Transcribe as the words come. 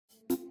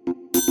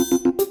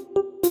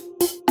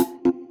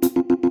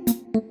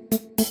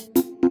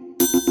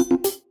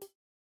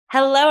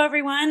Hello,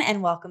 everyone,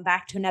 and welcome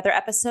back to another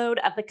episode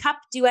of the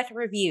Cup Duet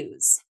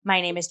Reviews. My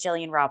name is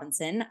Jillian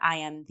Robinson. I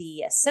am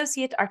the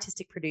Associate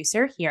Artistic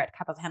Producer here at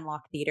Cup of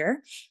Hemlock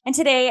Theatre. And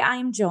today I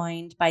am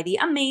joined by the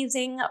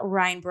amazing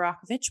Ryan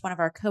Barakovich, one of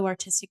our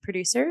co-artistic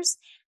producers.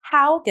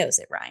 How goes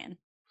it, Ryan?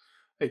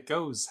 It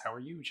goes. How are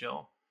you,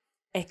 Jill?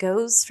 It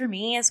goes for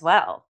me as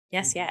well.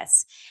 Yes, Mhm.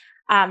 yes.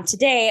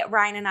 Today,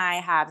 Ryan and I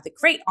have the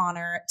great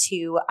honor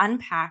to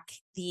unpack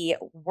the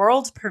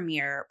world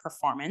premiere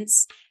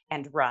performance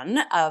and run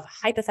of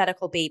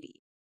Hypothetical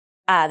Baby.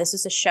 This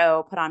was a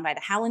show put on by the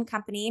Howland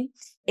Company.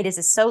 It is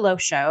a solo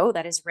show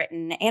that is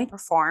written and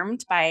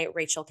performed by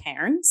Rachel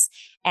Cairns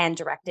and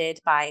directed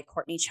by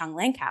Courtney Chung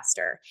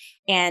Lancaster.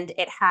 And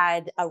it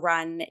had a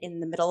run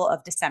in the middle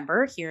of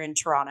December here in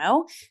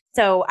Toronto.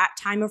 So at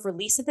time of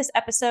release of this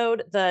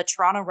episode, the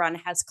Toronto run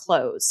has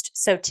closed.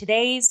 So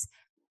today's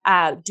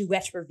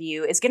duet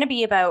review is going to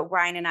be about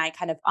Ryan and I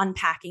kind of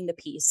unpacking the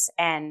piece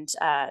and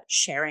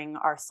sharing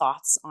our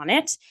thoughts on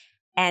it.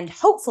 And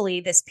hopefully,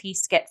 this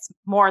piece gets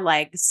more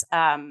legs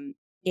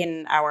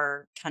in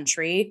our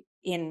country,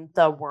 in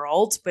the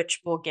world, which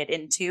we'll get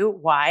into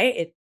why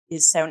it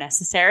is so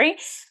necessary.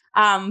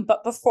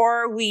 But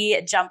before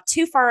we jump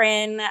too far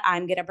in,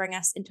 I'm going to bring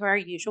us into our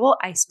usual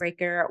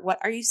icebreaker. What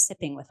are you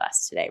sipping with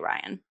us today,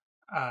 Ryan?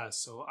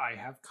 So I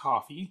have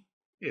coffee.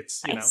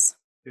 It's Nice.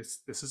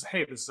 this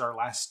is our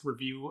last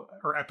review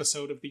or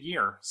episode of the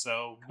year.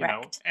 So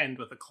Correct. end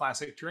with a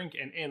classic drink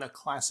and in a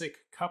classic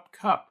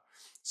cup.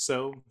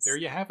 So there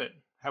Nice. you have it.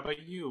 How about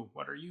you?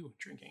 What are you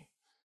drinking?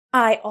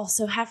 I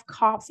also have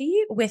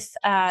coffee with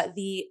Cheers.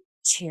 the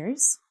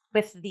cheers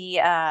with the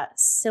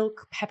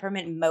silk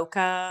peppermint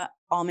mocha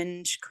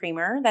almond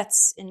creamer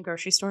that's in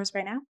grocery stores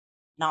right now.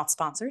 Not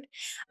sponsored.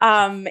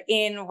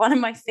 In one of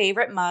my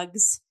favorite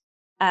mugs,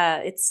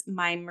 it's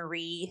my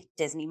Marie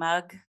Disney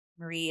mug.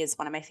 Marie is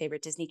one of my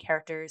favorite Disney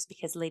characters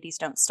because ladies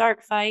don't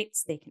start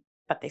fights,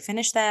 but they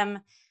finish them.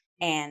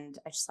 And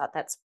I just thought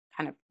that's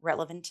kind of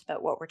relevant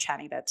about what we're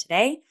chatting about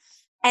today.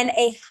 And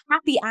a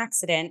happy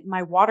accident,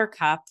 my water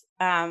cup.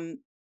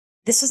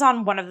 This was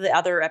on one of the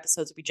other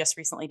episodes we just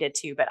recently did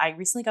too, but I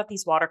recently got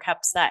these water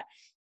cups that,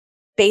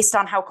 based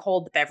on how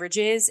cold the beverage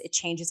is, it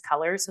changes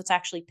colors. So it's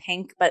actually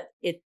pink, but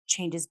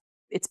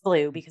it's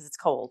blue because it's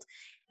cold.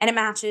 And it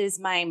matches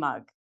my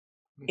mug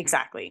Mhm.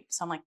 exactly.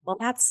 So I'm like, well,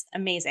 that's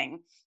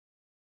amazing.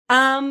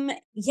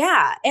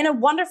 Yeah, and a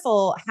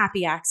wonderful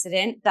happy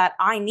accident that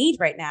I need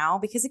right now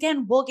because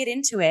again, we'll get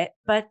into it,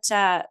 but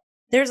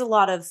there's a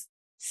lot of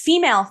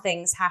female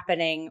things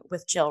happening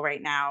with Jill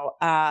right now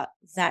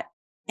that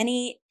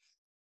any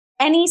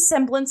any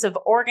semblance of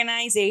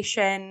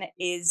organization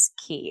is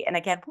key. And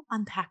again, we'll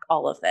unpack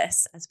all of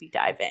this as we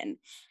dive in.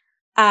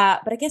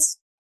 But I guess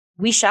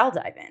we shall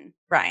dive in,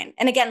 Ryan.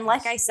 And again,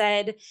 like I Yes.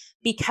 said,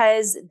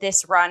 because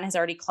this run has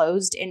already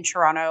closed in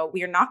Toronto,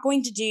 we are not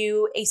going to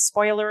do a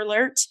spoiler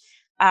alert.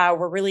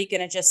 We're really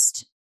going to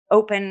just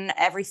open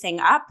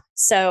everything up.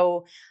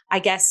 So I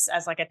guess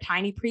as like a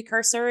tiny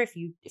precursor, if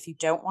you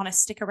don't want to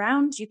stick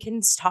around, you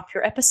can stop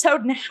your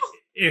episode now.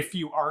 If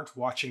you aren't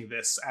watching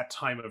this at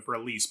time of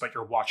release, but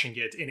you're watching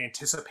it in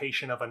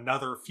anticipation of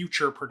another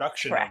future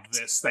production of Correct.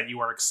 this that you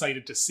are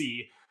excited to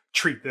see,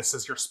 treat this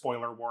as your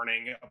spoiler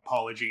warning.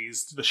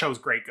 Apologies. The show's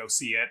great, go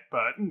see it,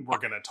 but we're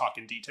going to talk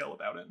in detail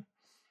about it.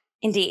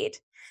 Indeed.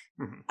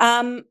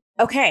 Mhm.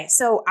 Okay,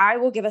 so I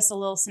will give us a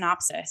little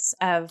synopsis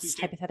of Please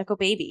do. Hypothetical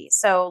Baby.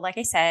 So, like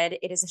I said,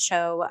 it is a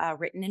show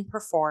written and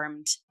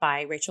performed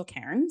by Rachel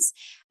Cairns,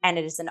 and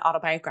it is an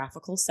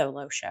autobiographical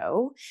solo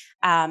show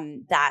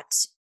that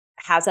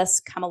has us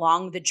come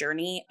along the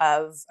journey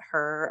of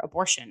her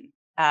abortion,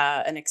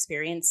 an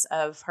experience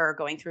of her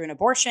going through an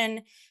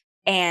abortion,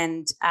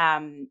 and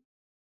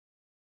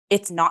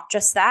it's not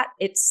just that;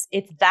 it's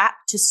that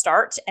to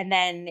start, and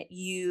then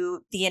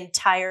the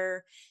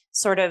entire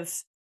sort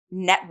of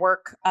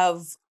network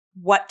of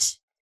what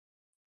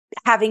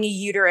having a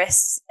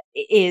uterus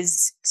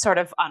is sort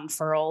of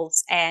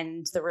unfurls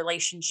and the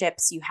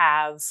relationships you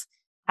have,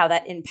 how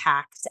that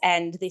impacts,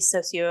 and the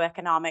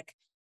socioeconomic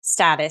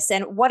status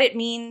and what it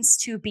means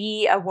to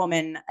be a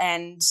woman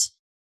and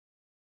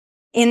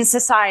in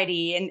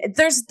society. And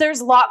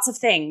there's lots of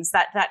things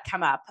that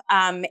come up,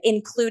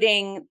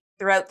 including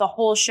throughout the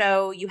whole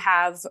show. You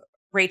have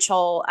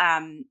Rachel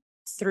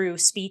through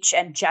speech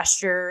and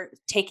gesture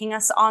taking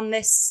us on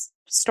this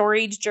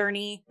storied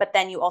journey, but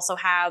then you also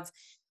have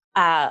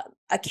uh,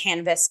 a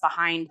canvas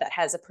behind that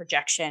has a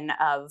projection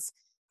of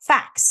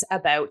facts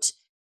about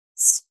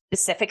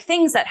specific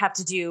things that have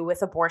to do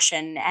with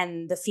abortion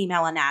and the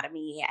female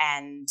anatomy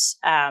and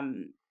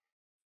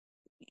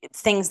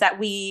things that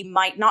we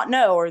might not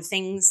know or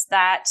things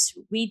that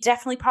we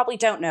definitely probably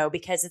don't know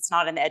because it's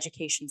not in the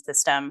education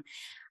system.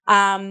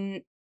 Um,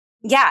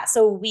 yeah,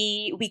 so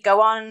we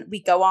go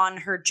on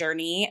her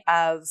journey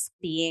of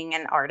being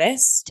an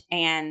artist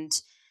and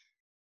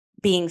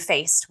being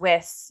faced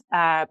with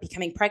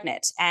becoming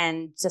pregnant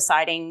and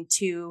deciding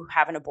to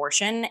have an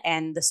abortion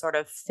and the sort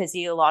of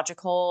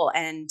physiological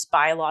and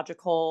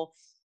biological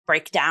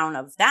breakdown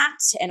of that,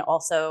 and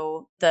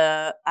also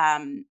the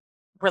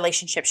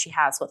relationship she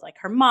has with like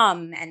her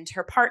mom and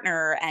her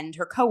partner and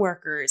her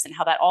coworkers, and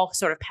how that all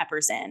sort of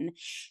peppers in.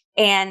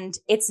 And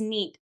it's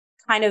neat,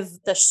 kind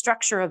of the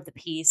structure of the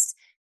piece.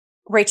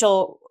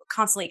 Rachel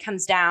constantly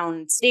comes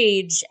down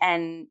stage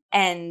and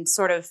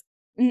sort of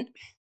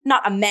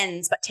not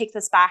amends, but take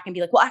this back and be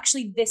like, well,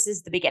 actually, this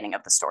is the beginning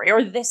of the story,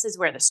 or this is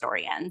where the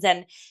story ends.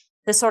 And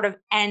the sort of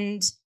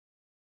end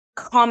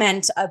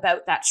comment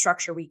about that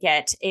structure we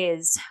get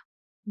is,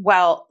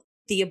 well,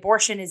 the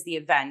abortion is the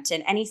event,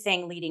 and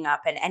anything leading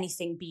up and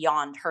anything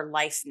beyond her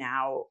life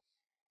now,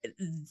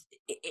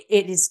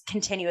 it is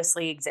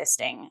continuously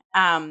existing.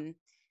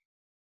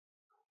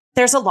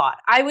 There's a lot.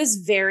 I was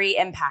very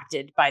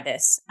impacted by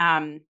this.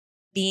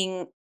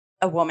 Being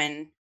a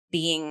woman,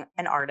 being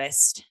an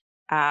artist,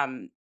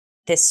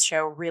 this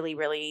show really,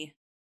 really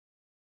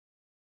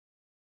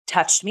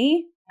touched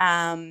me.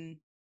 A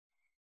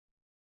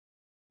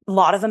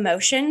lot of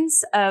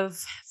emotions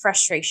of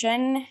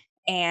frustration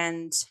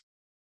and,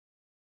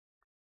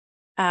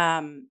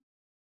 and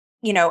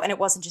it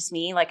wasn't just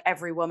me. Like,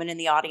 every woman in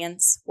the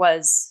audience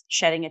was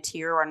shedding a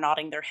tear or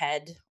nodding their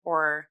head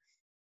or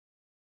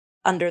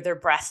under their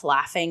breath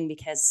laughing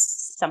because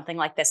something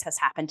like this has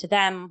happened to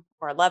them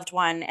or a loved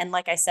one. And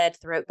like I said,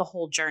 throughout the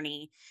whole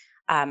journey,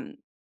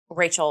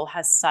 Rachel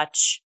has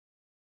such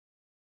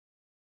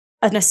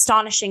an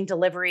astonishing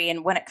delivery.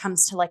 And when it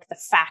comes to like the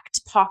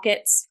fact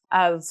pockets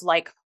of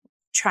like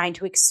trying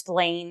to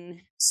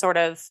explain sort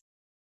of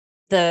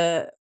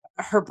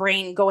her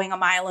brain going a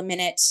mile a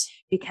minute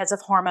because of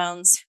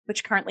hormones,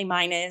 which currently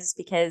mine is,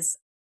 because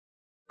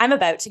I'm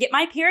about to get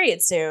my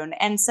period soon.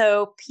 And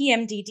so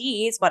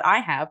PMDD is what I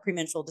have,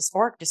 premenstrual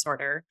dysphoric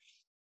disorder,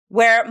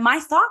 where my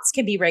thoughts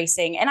can be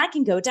racing and I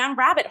can go down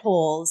rabbit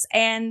holes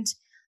and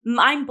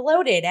I'm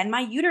bloated and my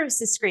uterus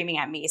is screaming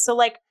at me. So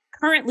like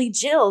currently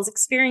Jill's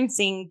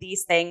experiencing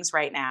these things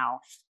right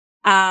now.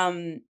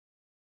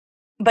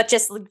 But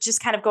just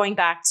kind of going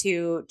back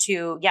to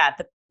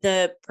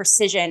the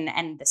precision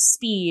and the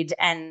speed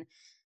and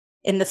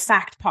in the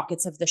fact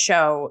pockets of the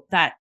show,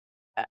 that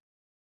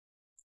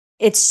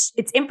it's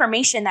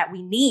information that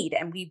we need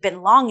and we've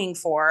been longing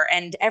for,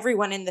 and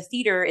everyone in the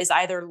theater is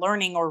either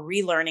learning or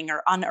relearning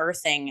or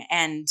unearthing.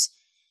 And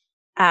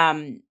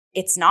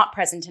it's not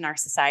present in our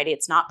society.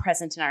 It's not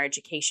present in our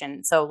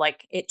education. So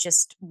like, it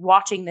just,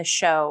 watching this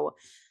show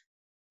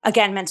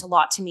again meant a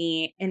lot to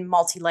me in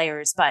multi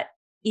layers, but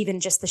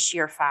even just the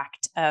sheer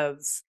fact of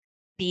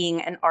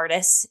being an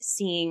artist,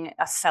 seeing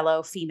a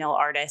fellow female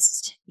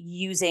artist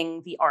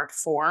using the art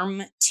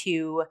form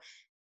to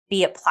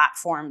be a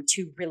platform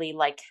to really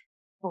like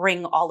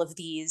bring all of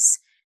these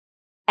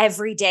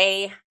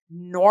everyday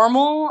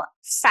normal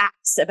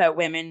facts about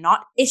women,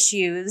 not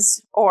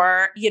issues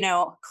or,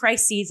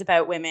 crises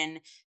about women,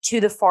 to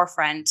the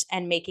forefront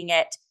and making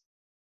it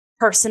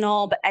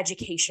personal but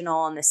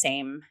educational in the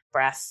same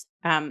breath.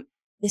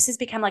 This has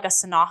become like a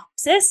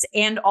synopsis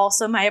and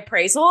also my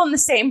appraisal in the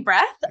same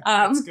breath.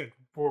 That's good.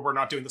 We're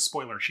not doing the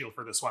spoiler shield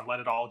for this one. Let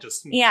it all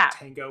just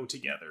tango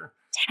together.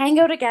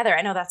 Tango together.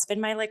 I know that's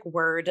been my like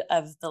word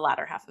of the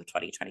latter half of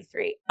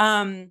 2023.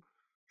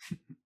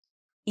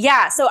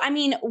 Yeah. So, I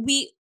mean,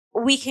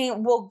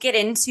 we'll get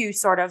into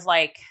sort of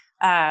like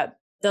the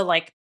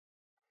like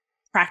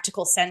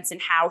practical sense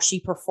and how she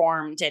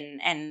performed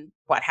and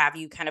what have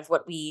you, kind of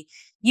what we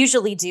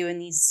usually do in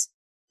these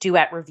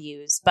duet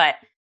reviews. But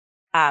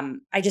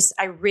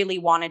I really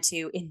wanted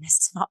to, in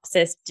this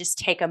synopsis, just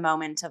take a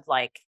moment of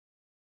like,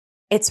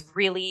 it's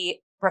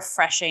really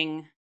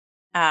refreshing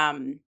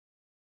and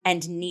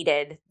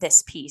needed,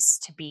 this piece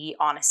to be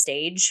on a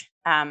stage.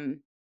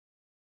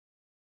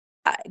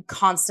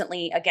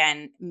 Constantly,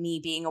 again, me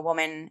being a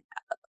woman,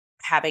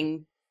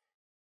 having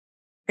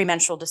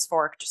premenstrual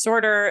dysphoric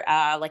disorder,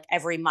 like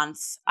every month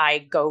I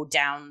go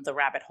down the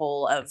rabbit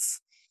hole of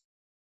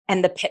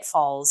and the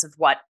pitfalls of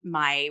what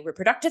my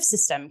reproductive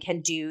system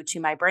can do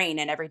to my brain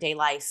and everyday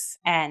life.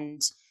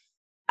 And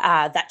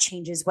that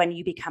changes when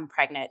you become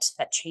pregnant,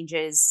 that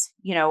changes,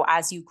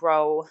 as you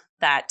grow,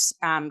 that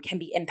can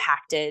be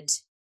impacted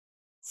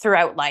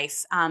throughout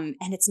life. And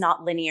it's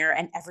not linear,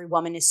 and every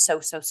woman is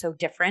so, so, so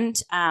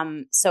different.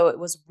 So it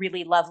was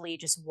really lovely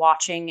just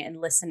watching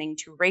and listening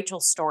to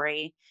Rachel's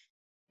story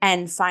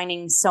and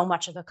finding so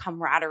much of the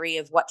camaraderie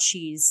of what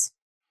she's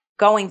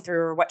going through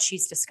or what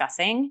she's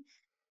discussing.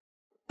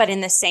 But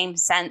in the same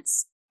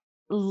sense,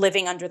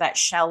 living under that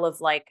shell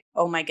of like,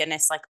 oh my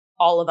goodness, like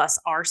all of us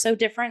are so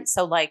different.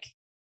 So like,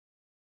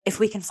 if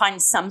we can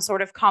find some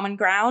sort of common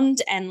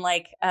ground and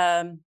like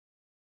a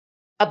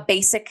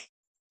basic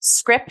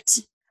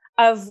script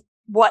of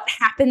what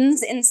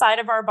happens inside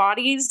of our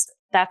bodies,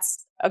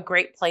 that's a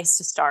great place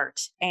to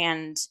start.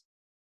 And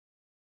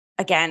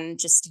again,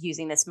 just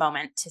using this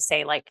moment to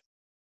say, like,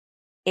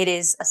 it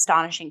is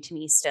astonishing to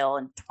me still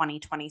in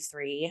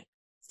 2023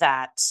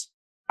 that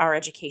our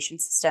education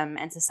system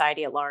and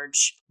society at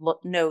large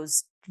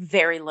knows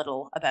very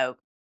little about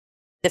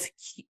the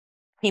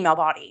female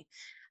body,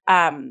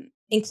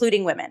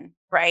 including women,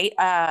 right?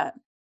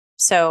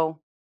 So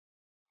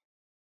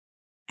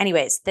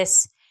anyways,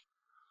 this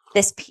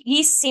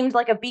piece seemed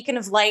like a beacon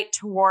of light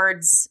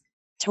towards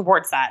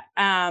towards that.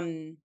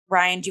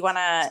 Ryan, do you want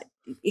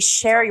to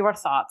share your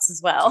thoughts as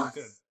It's all well?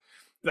 good.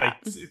 Yeah. Like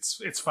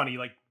it's funny,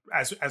 like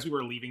as we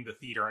were leaving the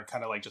theater and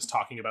kind of like just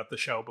talking about the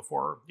show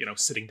before,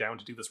 sitting down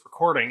to do this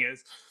recording,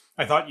 is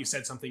I thought you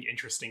said something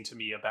interesting to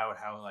me about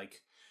how,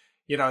 like,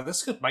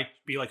 this might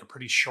be like a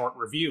pretty short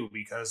review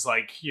because,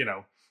 like,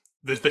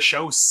 the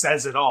show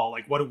says it all.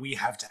 Like, what do we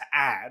have to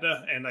add?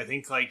 And I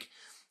think, like,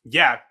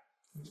 yeah,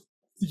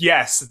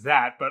 yes,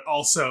 that, but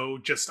also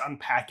just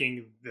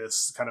unpacking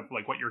this kind of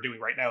like what you're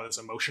doing right now, this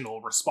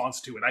emotional response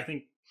to it. I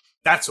think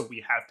that's what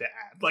we have to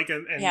add. Like,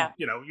 and Yeah.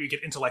 you can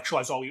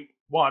intellectualize all you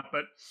want,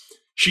 but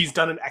she's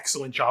done an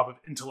excellent job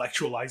of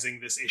intellectualizing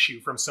this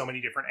issue from so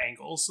many different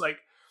angles. Like,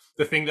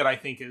 the thing that I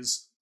think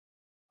is,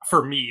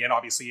 for me, and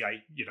obviously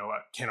I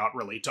cannot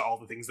relate to all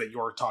the things that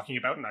you're talking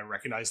about, and I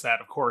recognize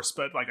that, of course,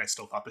 but like, I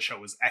still thought the show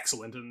was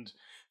excellent and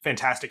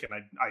fantastic. And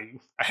I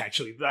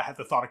actually, I had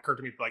the thought occur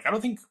to me, like, I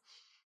don't think,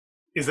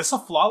 is this a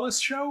flawless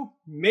show?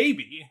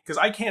 Maybe, because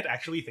I can't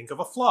actually think of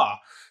a flaw.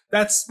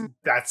 That's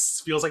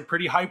feels like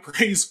pretty high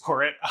praise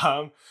for it.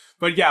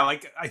 But yeah,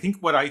 like, I think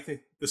what I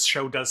think this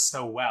show does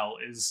so well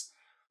is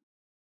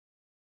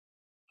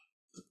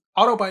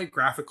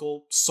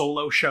autobiographical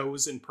solo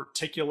shows in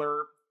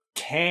particular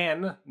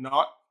can,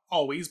 not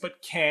always,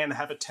 but can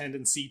have a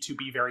tendency to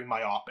be very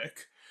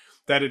myopic.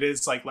 That it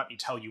is like, let me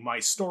tell you my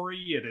story.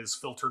 It is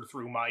filtered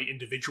through my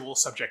individual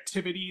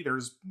subjectivity.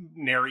 There's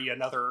nary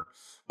another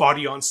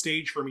body on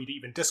stage for me to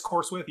even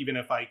discourse with, even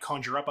if I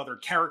conjure up other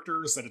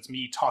characters, that it's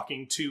me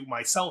talking to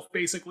myself,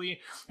 basically,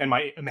 and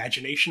my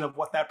imagination of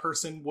what that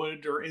person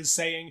would or is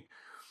saying.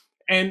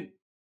 And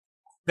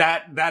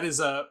that is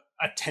a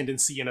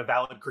tendency and a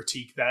valid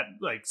critique that,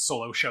 like,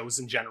 solo shows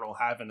in general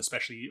have, and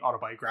especially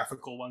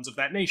autobiographical ones of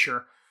that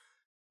nature.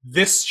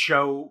 This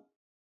show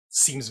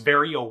seems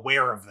very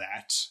aware of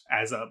that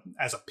as a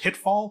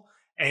pitfall,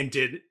 and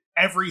did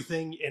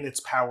everything in its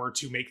power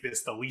to make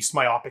this the least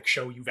myopic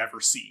show you've ever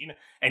seen.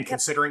 And Yep.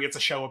 considering it's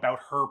a show about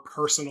her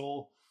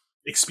personal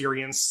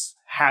experience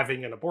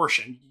having an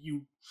abortion,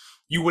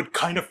 you would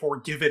kind of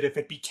forgive it if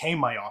it became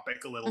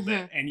myopic a little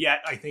bit. Hmm. And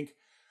yet, I think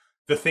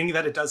the thing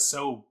that it does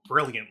so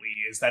brilliantly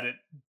is that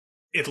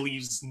it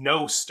leaves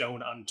no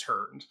stone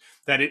unturned.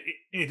 That it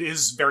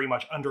is very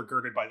much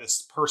undergirded by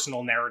this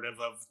personal narrative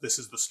of, this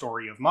is the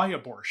story of my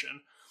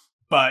abortion,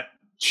 but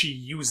she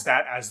used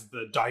that as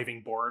the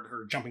diving board,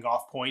 her jumping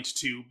off point,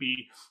 to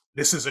be,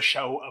 this is a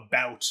show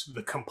about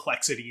the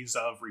complexities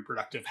of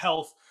reproductive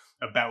health,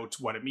 about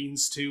what it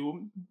means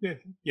to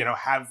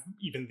have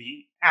even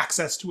the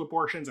access to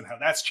abortions, and how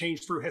that's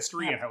changed through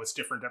history, Yep. and how it's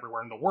different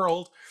everywhere in the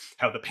world,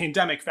 how the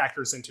pandemic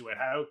factors into it,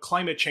 how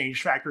climate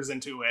change factors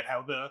into it,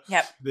 how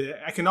Yep.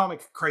 the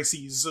economic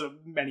crises,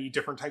 many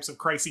different types of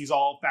crises,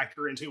 all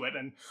factor into it.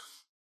 And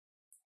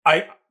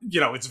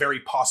it's very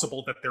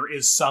possible that there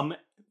is some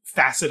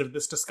facet of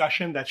this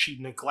discussion that she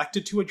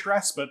neglected to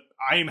address, but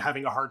I am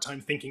having a hard time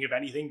thinking of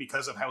anything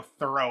because of how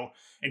thorough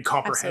and Absolutely.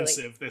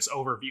 comprehensive this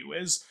overview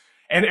is.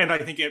 And I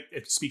think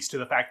it speaks to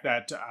the fact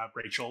that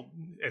Rachel,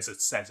 as it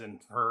says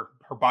in her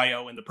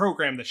bio in the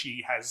program, that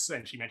she has,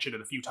 and she mentioned it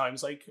a few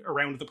times, like,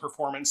 around the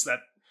performance, that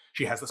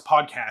she has this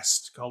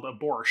podcast called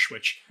Aborsh,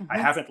 which I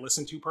Hmm. haven't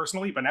listened to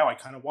personally, but now I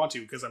kind of want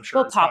to, because I'm sure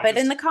We'll it's pop probably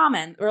it in just, the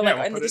comment or yeah, like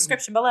we'll in the put it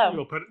description below.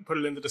 we'll put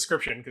it in the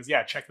description, because,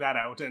 yeah, check that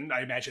out. And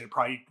I imagine it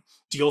probably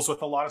deals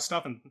with a lot of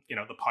stuff. And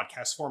the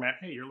podcast format,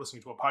 hey, you're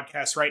listening to a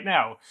podcast right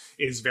now,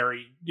 is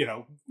very,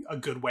 a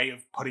good way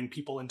of putting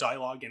people in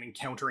dialogue and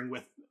encountering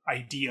with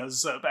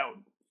ideas about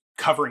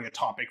covering a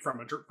topic from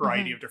a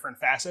variety Hmm. of different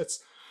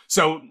facets.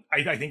 So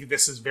I think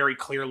this is very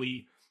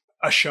clearly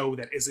a show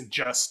that isn't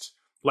just,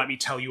 let me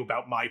tell you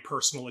about my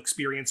personal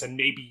experience and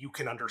maybe you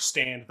can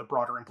understand the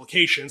broader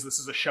implications. This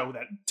is a show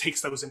that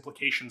takes those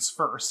implications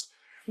first,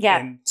 Yeah.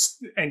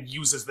 and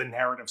uses the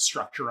narrative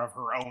structure of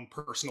her own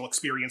personal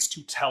experience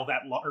to tell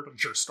that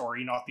larger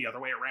story, not the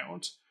other way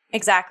around.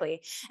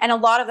 Exactly. And a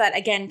lot of that,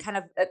 again, kind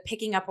of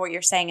picking up what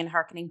you're saying and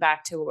harkening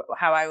back to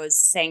how I was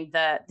saying,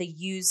 the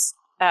use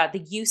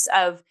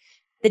of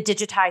the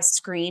digitized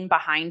screen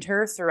behind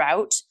her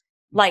throughout,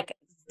 like,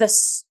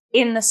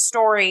 in the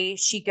story,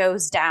 she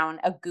goes down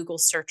a Google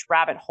search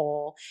rabbit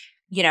hole,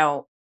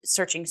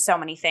 searching so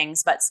many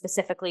things, but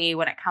specifically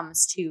when it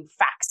comes to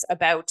facts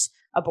about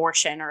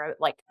abortion, or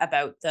like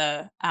about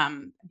the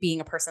being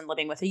a person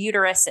living with a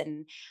uterus,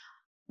 and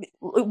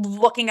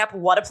looking up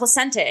what a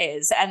placenta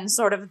is and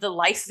sort of the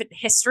life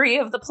history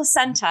of the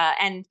placenta.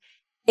 And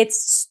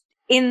it's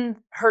in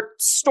her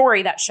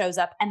story that shows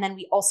up. And then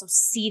we also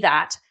see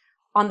that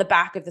on the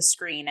back of the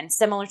screen. And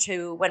similar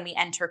to when we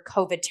enter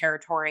COVID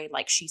territory,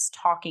 like, she's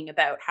talking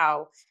about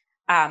how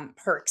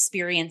her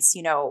experience,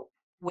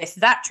 with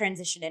that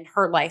transition in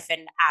her life.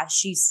 And as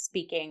she's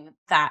speaking,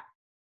 that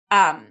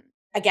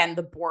again,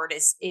 the board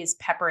is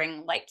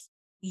peppering like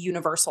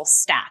universal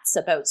stats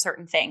about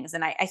certain things.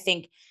 And I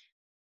think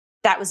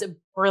that was a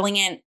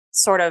brilliant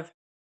sort of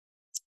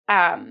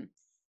um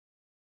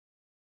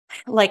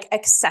like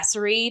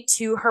accessory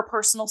to her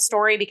personal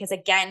story, because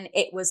again,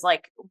 it was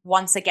like,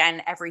 once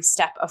again, every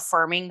step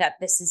affirming that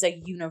this is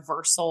a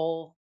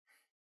universal,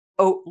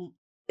 oh,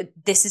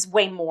 this is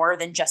way more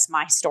than just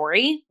my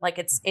story. Like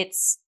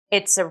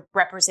it's a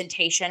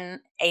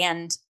representation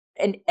and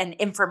an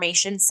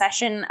information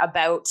session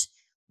about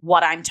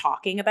what I'm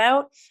talking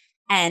about.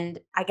 And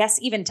I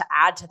guess even to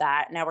add to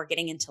that, now we're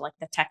getting into like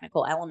the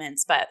technical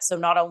elements, but so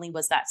not only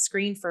was that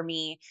screen for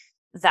me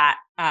that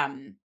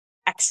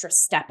extra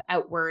step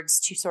outwards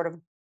to sort of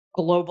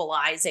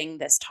globalizing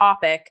this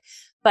topic,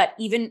 but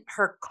even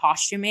her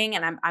costuming,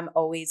 and I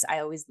always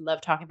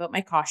love talking about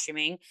my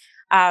costuming.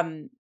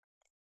 Um,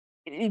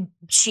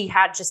 she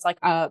had just like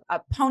a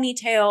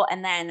ponytail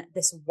and then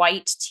this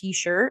white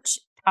t-shirt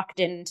tucked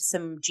into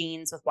some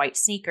jeans with white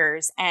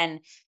sneakers. And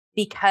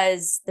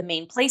because the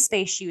main play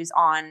space she was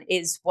on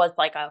was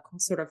like a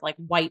sort of like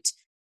white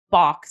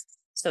box,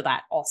 so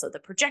that also the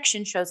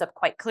projection shows up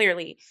quite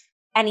clearly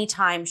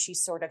anytime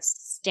she's sort of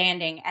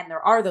standing and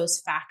there are those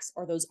facts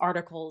or those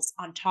articles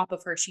on top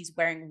of her, she's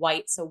wearing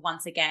white. So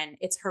once again,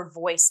 it's her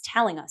voice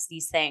telling us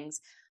these things,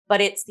 but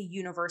it's the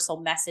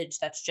universal message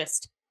that's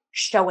just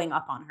showing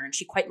up on her, and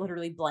she quite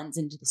literally blends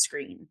into the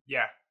screen.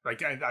 Yeah,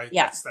 like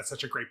Yeah. that's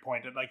such a great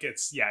point. And like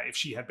it's yeah, if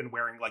she had been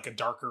wearing like a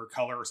darker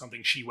color or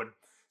something, she would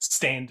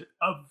stand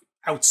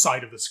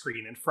outside of the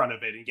screen in front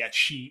of it, and yet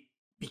she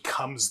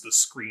becomes the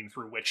screen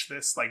through which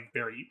this like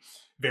very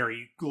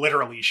very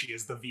literally she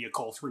is the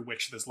vehicle through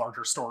which this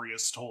larger story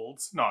is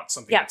told, not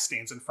something Yeah. that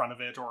stands in front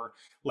of it or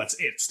lets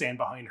it stand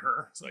behind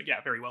her. So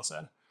yeah, very well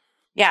said.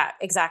 Yeah,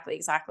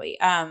 exactly.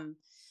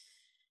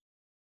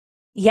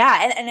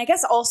 Yeah, and I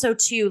guess also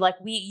too, like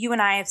you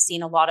and I have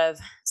seen a lot of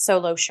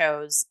solo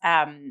shows,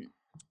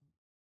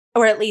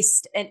 or at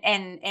least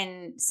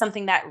and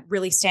something that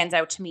really stands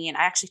out to me, and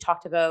I actually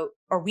talked about,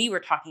 or we were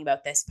talking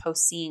about this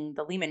post seeing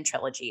the Lehman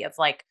trilogy of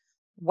like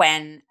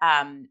when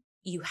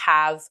you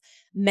have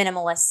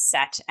minimalist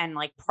set and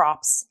like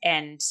props,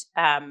 and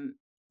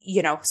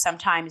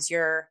sometimes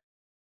you're,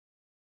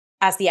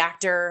 as the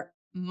actor,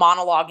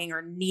 monologuing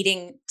or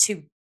needing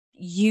to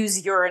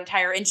use your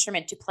entire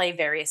instrument to play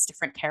various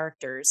different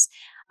characters.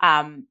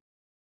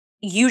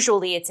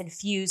 Usually it's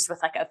infused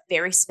with like a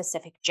very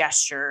specific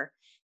gesture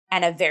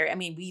and I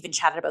mean, we even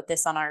chatted about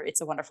this on our It's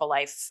a Wonderful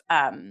Life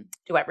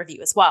duet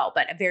review as well,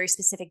 but a very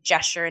specific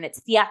gesture, and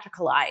it's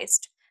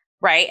theatricalized,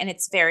 right? And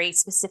it's very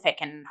specific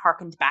and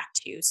harkened back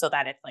to, so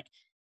that it's like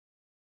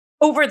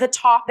over the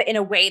top in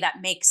a way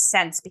that makes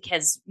sense,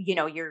 because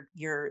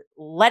you're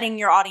letting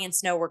your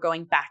audience know we're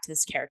going back to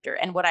this character.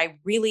 And what I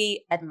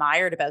really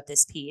admired about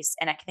this piece,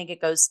 and I think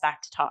it goes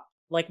back to talk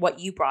like what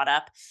you brought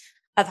up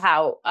of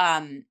how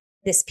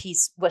this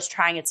piece was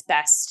trying its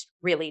best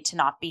really to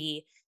not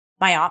be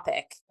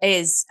myopic,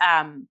 is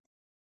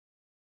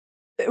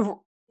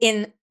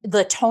in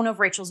the tone of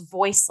Rachel's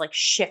voice like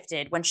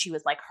shifted when she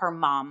was like her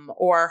mom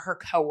or her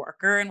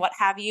coworker and what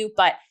have you,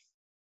 but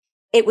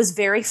it was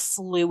very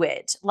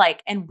fluid,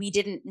 like, and we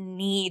didn't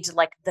need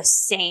like the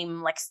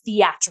same like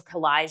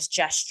theatricalized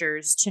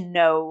gestures to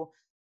know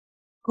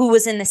who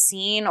was in the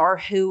scene or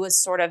who was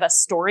sort of a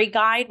story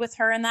guide with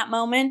her in that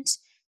moment.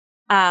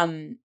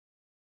 Um,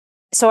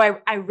 so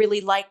I really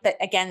like that.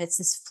 Again, it's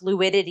this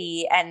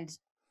fluidity and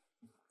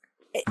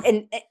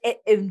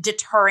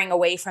deterring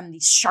away from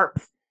these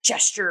sharp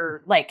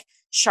gesture, like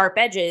sharp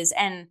edges.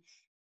 And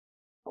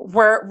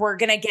we're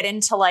gonna get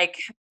into like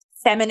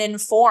feminine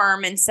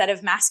form instead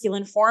of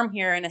masculine form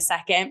here in a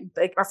second,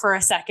 or for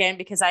a second,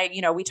 because I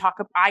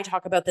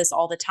talk about this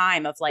all the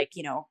time of like,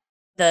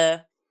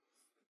 the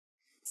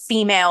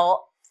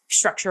female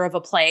structure of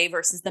a play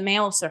versus the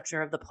male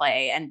structure of the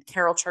play. And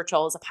Carol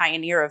Churchill is a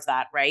pioneer of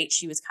that, right?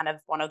 She was kind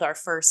of one of our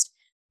first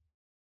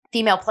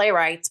female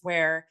playwrights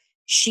where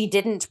she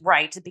didn't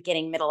write the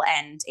beginning, middle,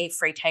 end, a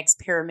Freytag's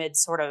pyramid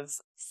sort of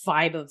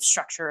vibe of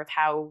structure of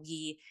how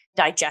we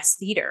digest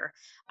theater.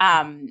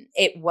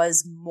 It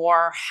was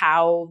more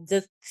how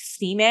the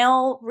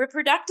female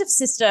reproductive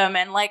system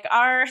and like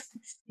our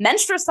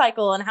menstrual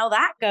cycle and how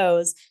that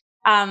goes.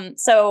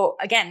 So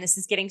again, this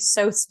is getting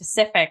so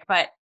specific,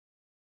 but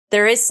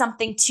there is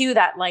something to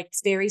that, like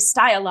very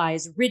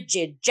stylized,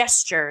 rigid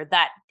gesture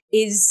that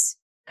is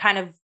kind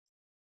of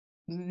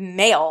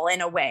male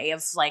in a way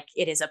of like,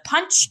 it is a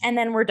punch and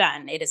then we're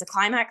done. It is a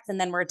climax and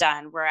then we're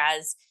done.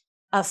 Whereas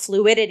a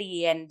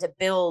fluidity and a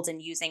build and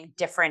using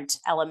different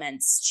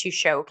elements to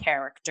show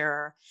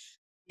character,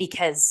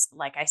 because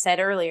like I said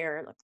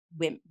earlier,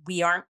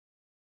 we aren't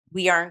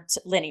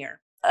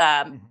linear.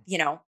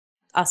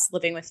 Us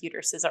living with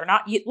uteruses are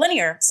not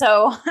linear.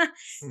 So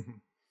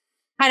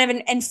kind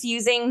of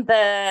infusing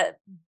the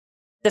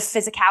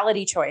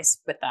physicality choice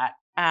with that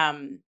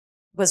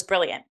was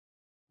brilliant.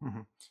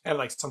 Mm-hmm. And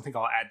like something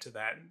I'll add to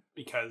that,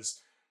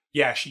 because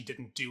yeah, she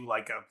didn't do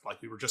like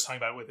we were just talking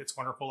about with It's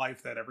Wonderful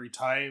Life, that every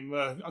time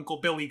Uncle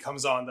Billy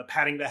comes on, the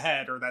patting the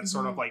head or that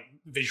sort of like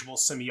visual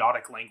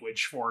semiotic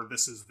language for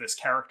this is this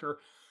character.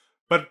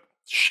 But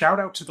shout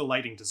out to the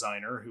lighting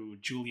designer, who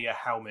Julia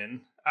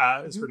Howman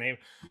is her name,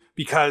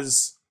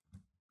 because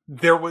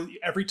there was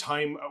every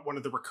time one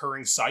of the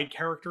recurring side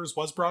characters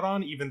was brought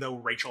on, even though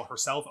Rachel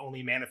herself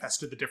only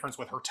manifested the difference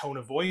with her tone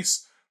of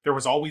voice, there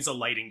was always a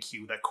lighting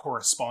cue that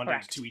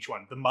corresponded to each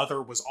one. The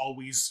mother was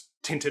always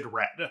tinted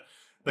red.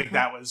 Like Mhm.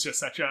 that was just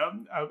such a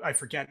I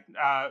forget,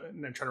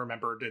 and I'm trying to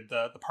remember, did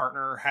the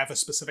partner have a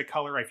specific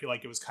color? I feel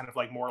like it was kind of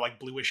like more like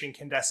bluish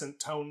incandescent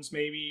tones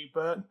maybe,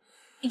 but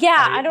Yeah,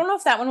 I I don't know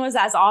if that one was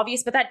as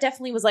obvious, but that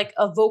definitely was like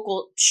a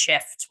vocal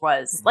shift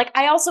was mhm, like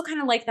I also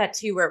kind of like that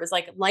too, where it was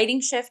like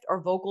lighting shift or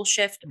vocal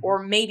shift mhm.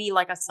 or maybe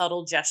like a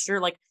subtle gesture.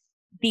 Like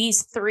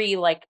these three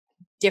like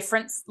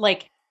different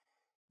like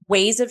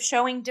ways of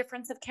showing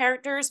difference of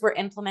characters were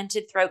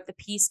implemented throughout the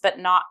piece, but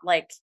not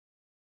like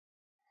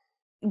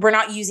we're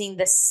not using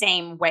the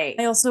same way.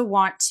 I also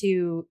want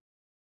to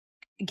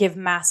give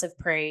massive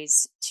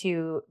praise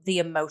to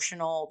the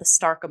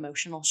stark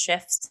emotional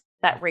shifts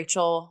that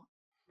Rachel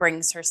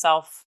brings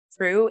herself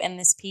through in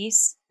this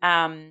piece.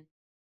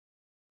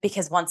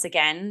 Because once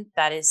again,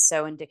 that is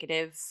so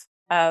indicative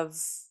of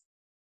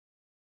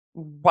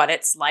what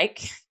it's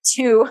like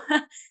to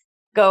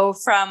go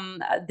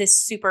from this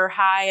super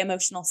high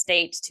emotional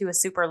state to a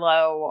super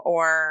low,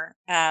 or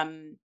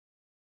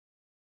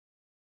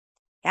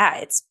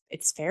yeah,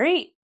 it's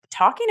very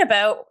talking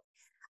about.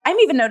 I'm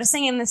even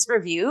noticing in this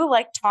review,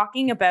 like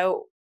talking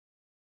about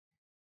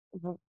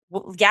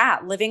yeah,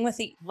 living with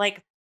the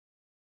like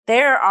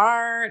there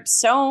are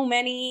so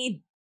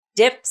many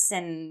dips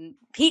and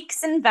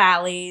peaks and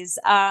valleys.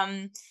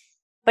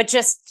 But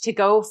just to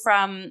go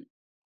from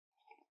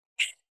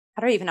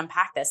how do I even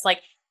unpack this?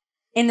 Like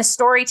in the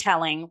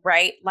storytelling,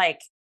 right?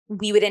 Like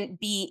we wouldn't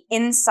be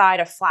inside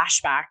a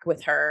flashback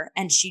with her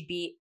and she'd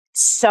be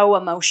so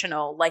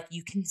emotional. Like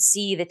you can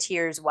see the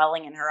tears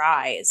welling in her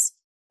eyes.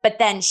 But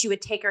then she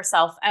would take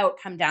herself out,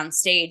 come down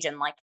stage and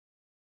like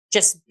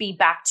just be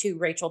back to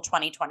Rachel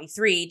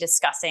 2023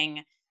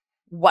 discussing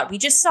what we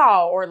just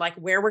saw or like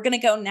where we're going to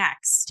go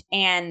next.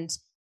 And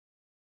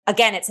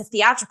again, it's a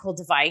theatrical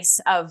device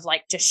of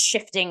like just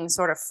shifting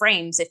sort of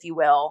frames, if you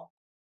will.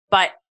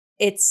 But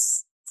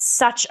it's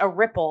such a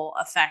ripple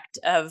effect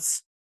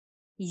of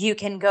you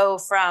can go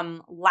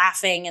from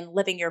laughing and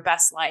living your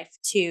best life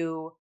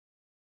to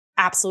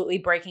absolutely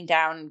breaking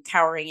down,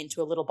 cowering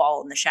into a little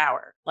ball in the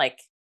shower. Like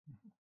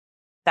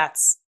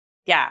that's,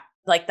 yeah,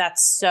 like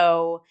that's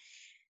so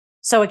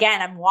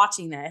again, I'm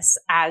watching this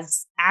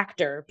as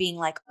actor being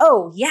like,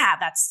 "Oh, yeah,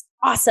 that's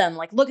awesome.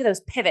 Like look at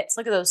those pivots.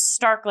 Look at those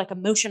stark like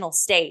emotional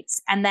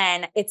states." And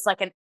then it's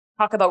like an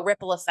talk about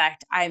ripple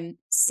effect. I'm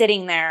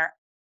sitting there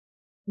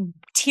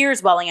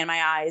tears welling in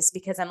my eyes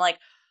because I'm like,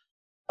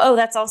 "Oh,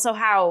 that's also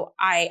how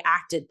I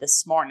acted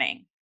this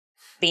morning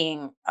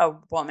being a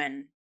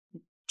woman,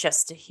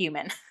 just a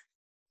human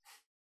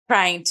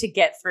trying to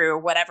get through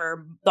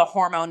whatever the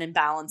hormone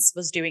imbalance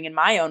was doing in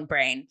my own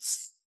brain."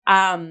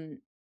 Um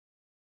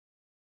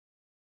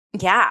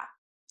Yeah.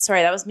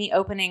 Sorry, that was me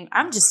opening.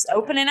 I'm No, just that's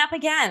okay. opening up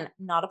again,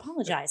 not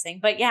apologizing.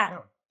 But yeah.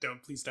 No,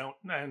 don't, please don't.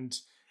 And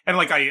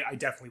like I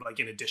definitely like,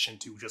 in addition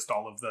to just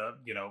all of the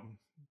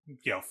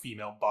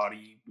female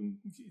body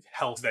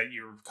health that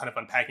you're kind of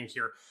unpacking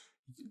here,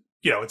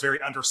 it's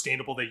very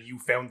understandable that you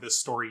found this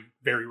story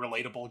very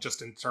relatable,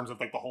 just in terms of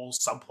like the whole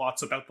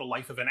subplots about the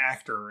life of an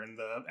actor and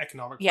the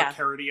economic Yeah.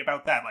 precarity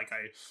about that. Like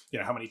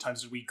how many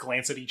times did we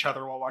glance at each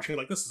other while watching?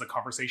 Like, this is a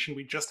conversation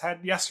we just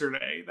had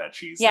yesterday that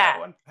she's Yeah.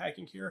 now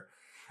unpacking here.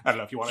 I don't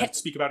know if you want Can, to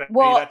speak about any of that.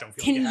 well, Don't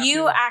feel like can you have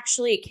you to.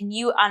 actually can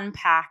you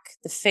unpack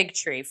the fig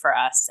tree for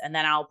us and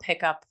then I'll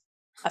pick up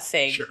a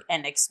fig Sure.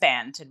 and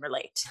expand and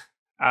relate.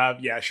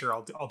 Yeah, sure.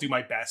 I'll do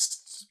my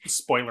best.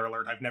 Spoiler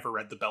alert: I've never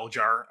read The Bell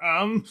Jar.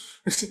 And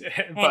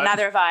But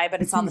neither have I,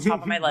 but it's on the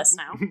top of my list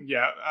now.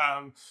 yeah.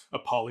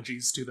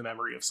 Apologies to the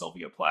memory of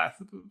Sylvia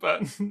Plath.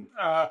 But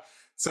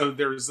so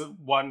there's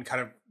one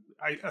kind of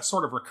a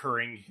sort of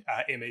recurring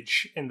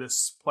image in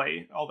this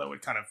play, although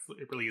it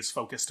really is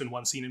focused in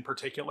one scene in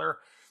particular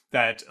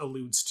that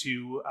alludes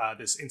to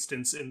this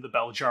instance in The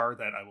Bell Jar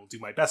that I will do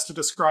my best to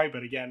describe.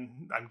 But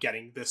again, I'm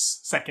getting this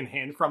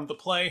secondhand from the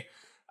play,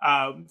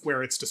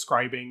 where it's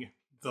describing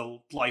the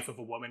life of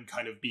a woman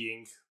kind of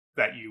being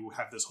that you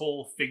have this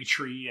whole fig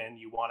tree and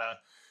you want to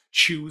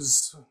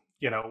choose,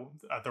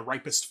 the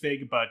ripest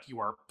fig, but you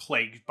are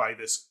plagued by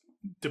this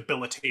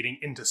debilitating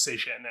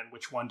indecision. And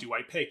which one do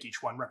I pick?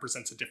 Each one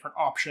represents a different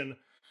option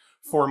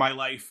for my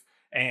life.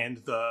 And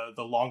the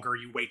longer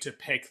you wait to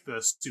pick,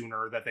 the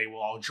sooner that they will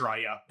all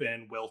dry up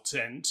and wilt,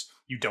 and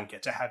you don't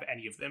get to have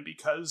any of them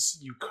because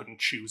you couldn't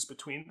choose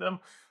between them.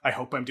 I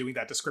hope I'm doing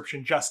that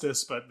description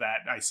justice, but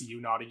that I see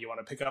you nodding. You want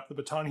to pick up the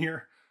baton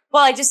here?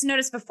 Well, I just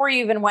noticed before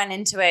you even went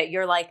into it,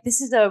 you're like, this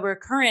is a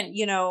recurrent,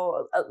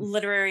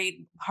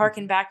 literary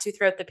harken back to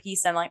throughout the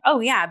piece. I'm like, oh,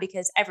 yeah,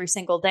 because every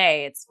single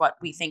day it's what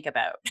we think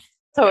about.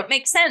 So Yeah. it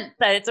makes sense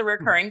that it's a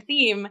recurring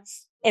theme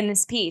in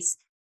this piece.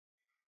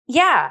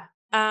 Yeah.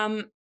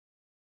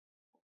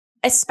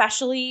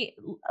 Especially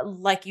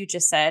like you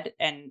just said,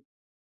 and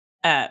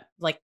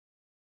like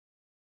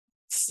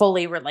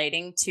fully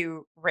relating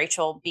to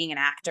Rachel being an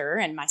actor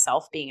and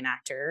myself being an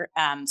actor.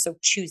 So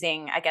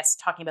choosing, I guess,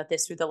 talking about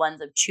this through the lens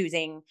of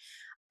choosing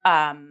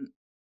um,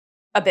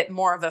 a bit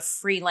more of a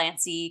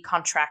freelancy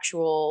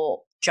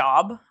contractual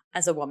job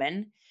as a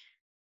woman.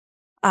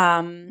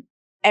 Um,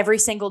 every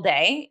single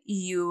day,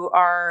 you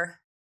are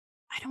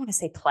I don't want to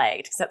say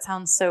plagued because that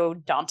sounds so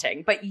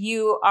daunting, but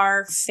you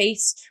are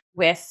faced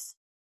with,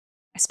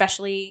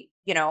 especially,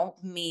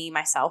 me,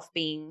 myself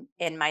being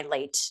in my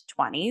late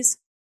 20s,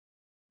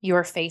 you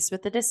are faced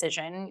with the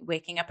decision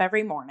waking up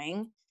every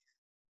morning.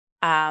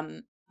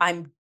 I'm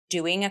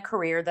doing a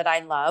career that I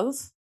love.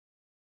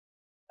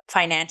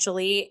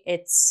 Financially,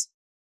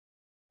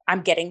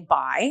 I'm getting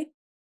by.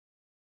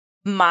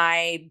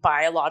 My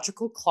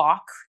biological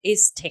clock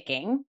is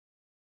ticking.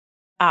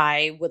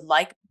 I would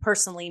like,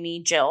 personally,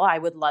 me, Jill, I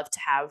would love to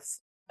have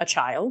a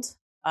child,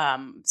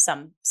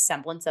 some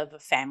semblance of a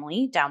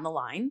family down the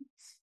line,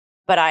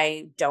 but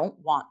I don't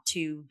want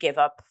to give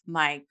up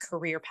my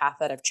career path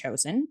that I've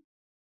chosen.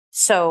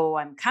 So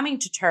I'm coming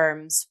to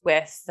terms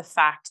with the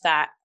fact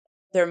that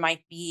there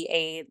might be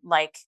a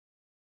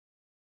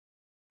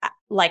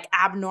like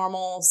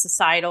abnormal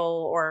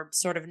societal or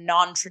sort of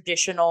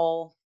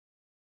non-traditional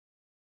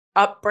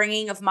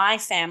upbringing of my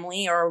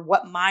family or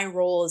what my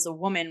role as a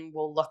woman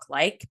will look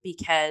like,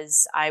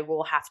 because I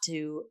will have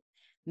to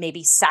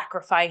maybe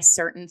sacrifice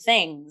certain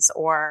things.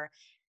 Or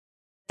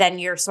then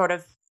you're sort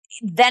of,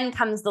 then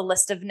comes the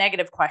list of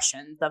negative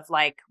questions of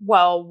like,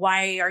 well,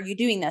 why are you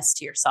doing this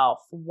to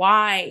yourself?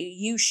 Why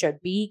you should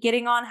be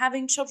getting on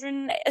having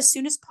children as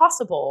soon as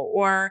possible,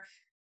 or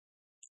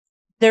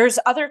there's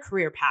other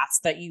career paths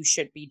that you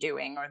should be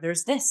doing, or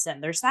there's this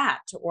and there's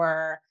that,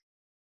 or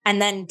and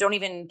then don't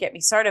even get me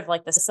started,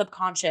 like the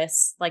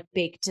subconscious, like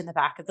baked in the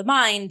back of the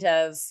mind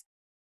of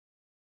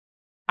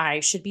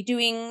I should be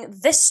doing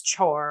this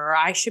chore, or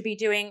I should be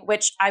doing,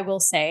 which I will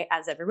say,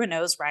 as everyone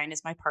knows, Ryan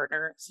is my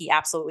partner. He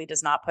absolutely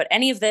does not put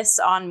any of this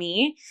on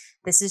me.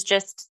 This is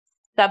just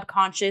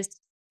subconscious,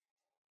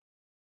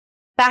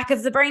 back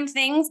of the brain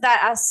things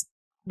that us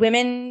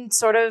women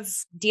sort of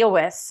deal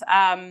with.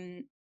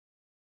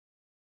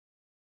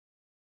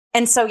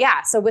 And so,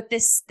 yeah, so with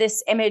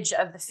this image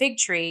of the fig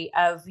tree,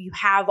 of you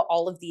have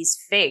all of these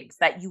figs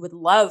that you would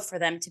love for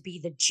them to be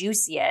the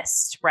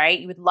juiciest, right?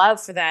 You would love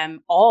for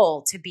them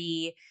all to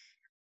be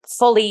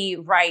fully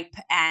ripe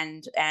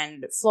and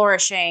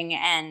flourishing,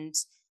 and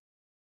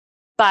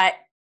but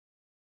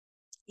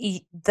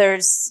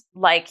there's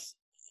like,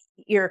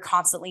 you're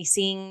constantly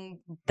seeing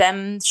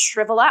them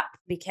shrivel up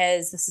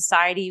because the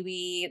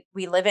society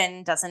we live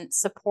in doesn't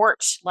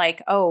support,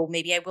 like, oh,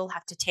 maybe I will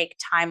have to take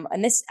time.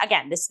 And this,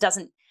 again, this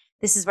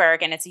is where,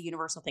 again, it's a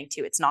universal thing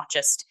too. It's not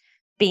just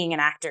being an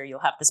actor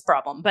you'll have this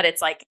problem, but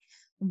it's like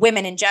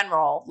women in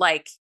general.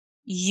 Like,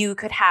 you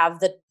could have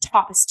the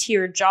toppest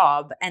tier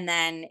job, and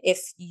then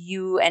if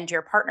you and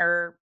your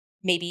partner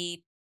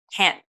maybe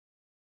can't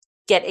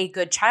get a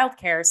good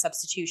childcare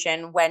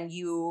substitution when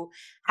you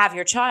have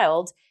your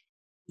child,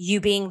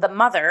 you being the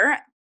mother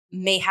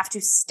may have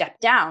to step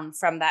down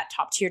from that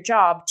top tier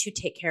job to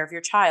take care of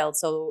your child.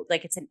 So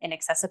like, it's an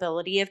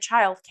inaccessibility of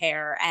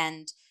childcare,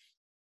 and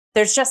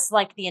there's just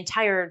like the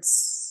entire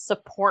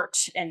support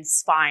and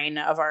spine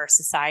of our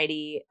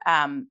society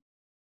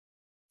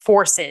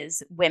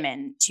forces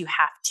women to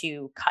have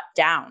to cut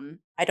down.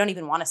 I don't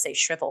even want to say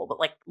shrivel, but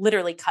like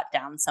literally cut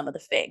down some of the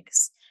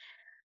figs.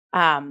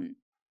 And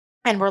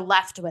we're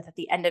left with, at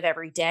the end of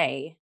every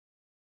day,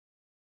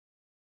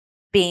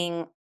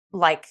 being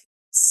like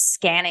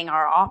scanning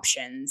our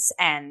options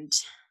and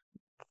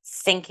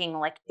thinking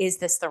like, is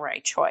this the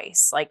right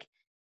choice? Like,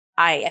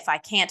 if I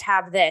can't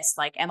have this,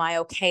 like, am I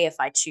okay if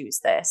I choose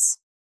this?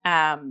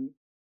 Yeah.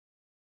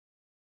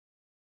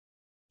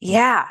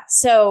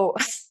 So,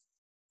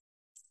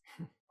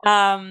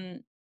 um,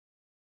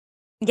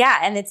 yeah,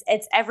 and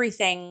it's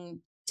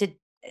everything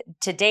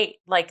to date,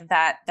 like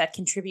that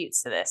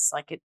contributes to this,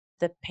 like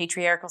the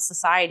patriarchal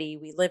society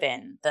we live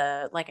in,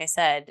 the, like I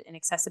said,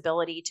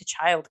 inaccessibility to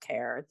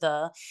childcare,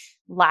 the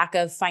lack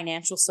of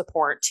financial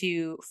support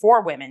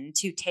for women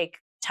to take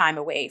time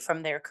away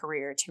from their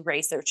career to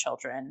raise their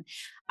children.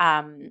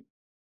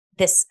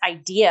 This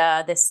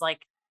idea, this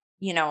like,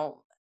 you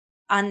know,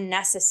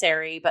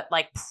 unnecessary, but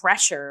like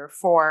pressure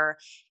for,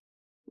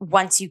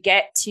 once you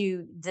get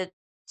to the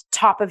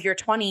top of your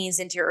 20s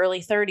into your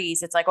early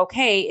 30s, it's like,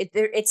 okay,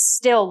 it's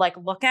still like,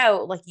 look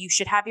out, like you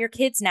should have your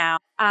kids now.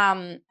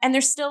 And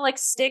there's still like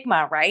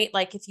stigma, right?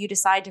 Like, if you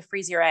decide to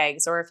freeze your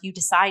eggs, or if you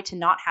decide to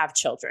not have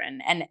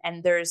children,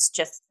 and there's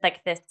just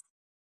like this,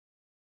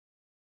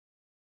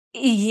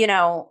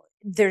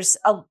 there's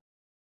a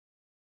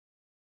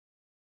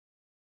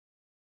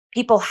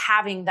people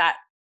having that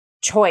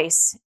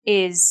choice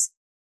is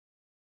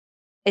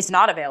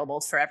not available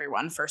for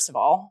everyone. First of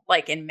all,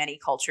 like in many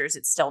cultures,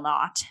 it's still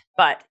not.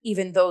 But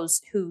even those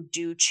who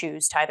do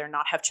choose to either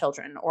not have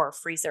children or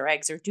freeze their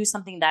eggs or do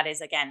something that is,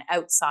 again,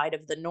 outside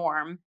of the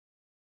norm,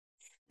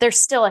 there's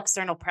still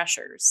external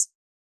pressures,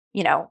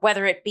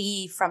 whether it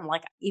be from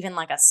like, even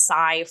like a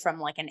sigh from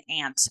like an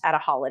aunt at a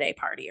holiday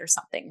party or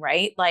something,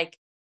 right? Like,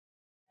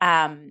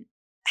 again,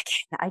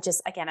 I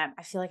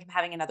feel like I'm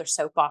having another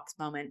soapbox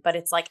moment, but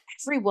it's like,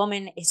 every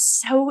woman is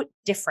so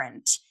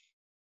different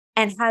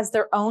and has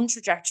their own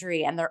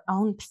trajectory and their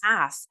own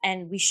path.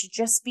 And we should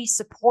just be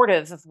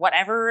supportive of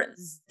whatever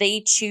they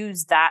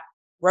choose that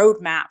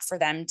roadmap for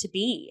them to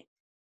be.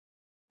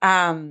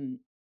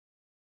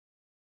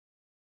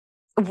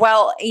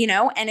 Well,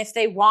 and if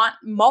they want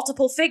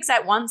multiple figs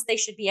at once, they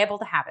should be able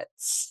to have it.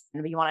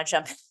 Maybe you want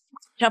to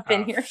jump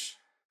in Uh, here.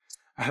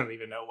 I don't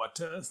even know what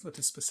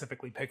to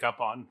specifically pick up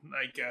on.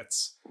 Like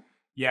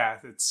yeah,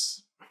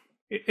 it's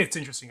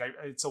interesting.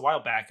 It's a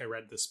while back I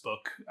read this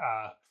book.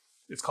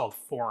 It's called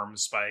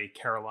Forms by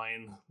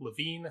Caroline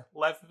Levine.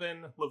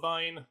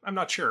 I'm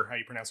not sure how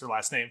you pronounce her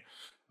last name.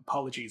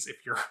 Apologies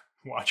if you're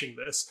watching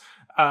this.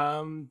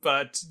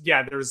 But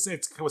yeah, it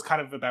was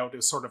kind of about, it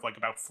was sort of like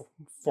about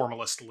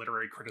formalist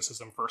literary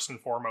criticism first and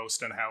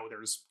foremost, and how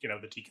there's, the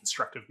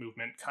deconstructive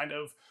movement kind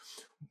of,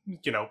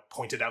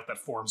 pointed out that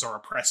forms are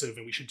oppressive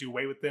and we should do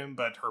away with them.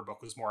 But her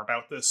book was more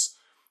about this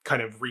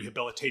kind of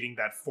rehabilitating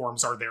that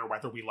forms are there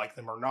whether we like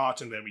them or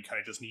not, and then we kind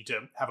of just need to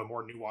have a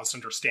more nuanced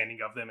understanding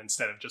of them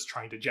instead of just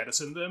trying to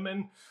jettison them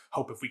and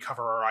hope if we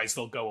cover our eyes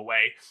they'll go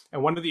away.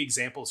 And one of the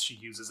examples she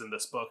uses in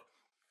this book,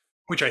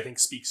 which I think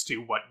speaks to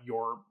what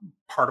you're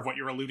part of what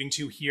you're alluding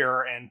to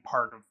here, and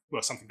part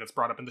of something that's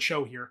brought up in the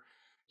show here.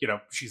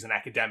 She's an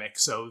academic,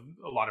 so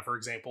a lot of her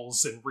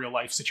examples in real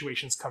life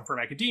situations come from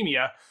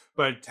academia,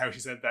 but how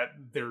she said that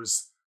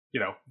there's,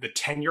 the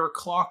tenure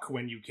clock,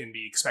 when you can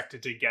be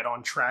expected to get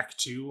on track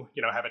to,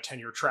 have a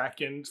tenure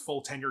track and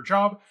full tenure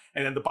job,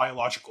 and then the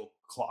biological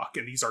clock.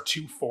 And these are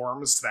two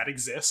forms that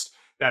exist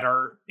that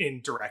are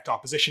in direct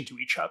opposition to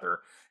each other.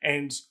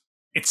 And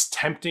it's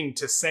tempting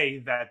to say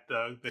that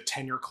the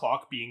tenure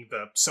clock being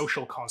the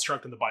social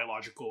construct and the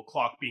biological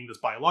clock being this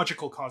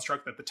biological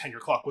construct, that the tenure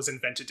clock was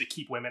invented to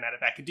keep women out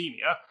of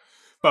academia.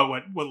 But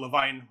what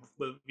Levine,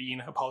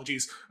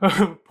 apologies,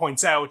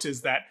 points out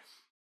is that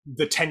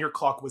the tenure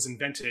clock was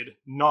invented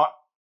not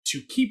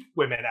to keep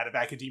women out of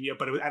academia,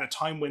 but it was at a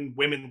time when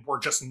women were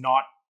just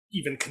not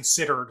even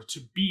considered to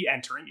be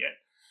entering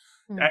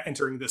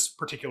this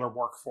particular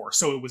workforce.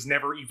 So it was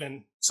never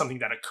even something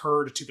that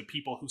occurred to the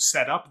people who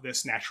set up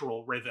this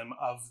natural rhythm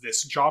of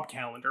this job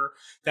calendar,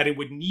 that it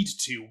would need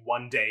to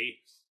one day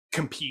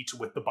compete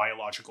with the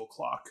biological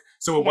clock.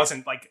 So it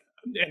wasn't like,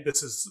 and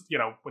this is,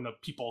 when the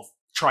people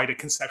try to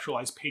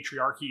conceptualize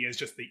patriarchy as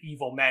just the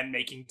evil men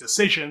making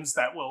decisions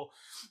that will,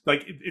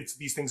 like, it's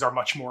these things are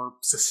much more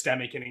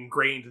systemic and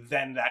ingrained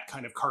than that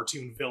kind of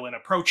cartoon villain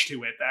approach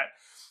to it.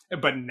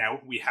 But now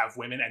we have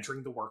women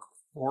entering the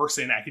workforce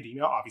in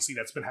academia. Obviously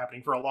that's been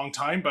happening for a long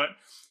time, but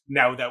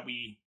now that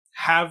we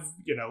have,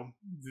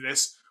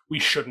 this, we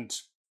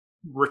shouldn't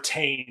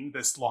retain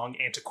this long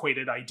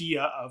antiquated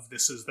idea of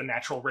this is the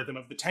natural rhythm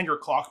of the tenure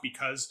clock,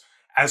 because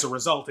as a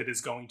result it is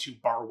going to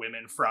bar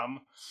women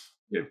from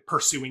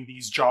pursuing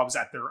these jobs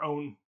at their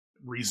own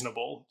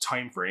reasonable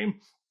time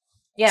frame.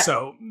 Yeah.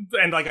 So,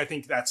 and like, I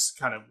think that's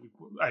kind of,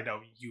 I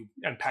know you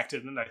unpacked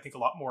it in, I think, a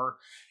lot more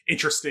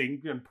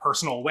interesting and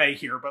personal way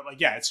here, but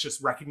like, yeah, it's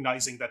just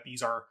recognizing that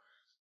these are,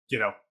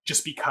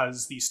 just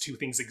because these two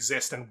things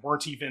exist and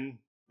weren't even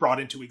brought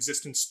into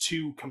existence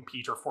to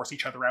compete or force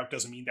each other out,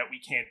 doesn't mean that we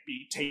can't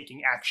be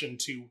taking action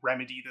to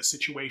remedy the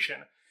situation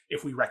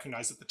if we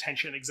recognize that the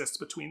tension exists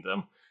between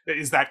them.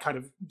 Is that kind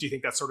of, do you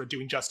think that's sort of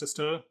doing justice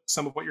to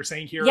some of what you're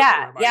saying here?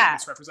 Yeah, or am I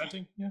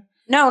misrepresenting? Yeah.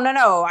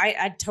 No.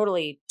 I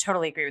totally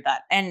agree with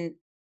that. And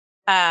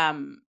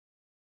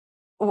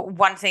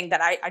one thing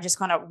that I just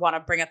want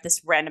to bring up,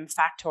 this random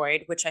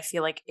factoid, which I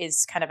feel like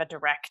is kind of a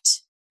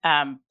direct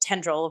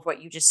tendril of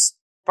what you just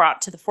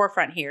brought to the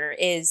forefront here,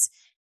 is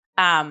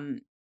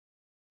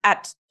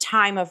at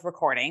time of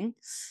recording,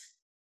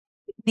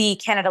 the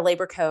Canada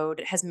Labor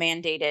Code has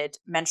mandated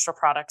menstrual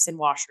products in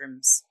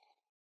washrooms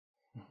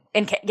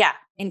in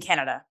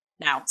Canada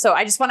now. So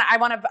I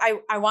want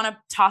to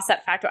toss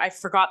that factor. I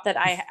forgot that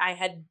I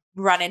had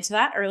run into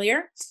that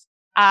earlier.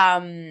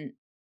 But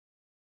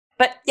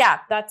yeah,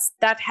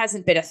 that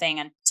hasn't been a thing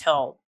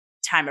until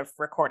time of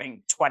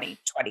recording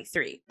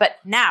 2023. But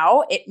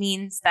now it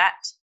means that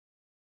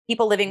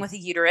people living with a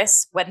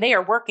uterus, when they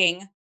are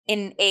working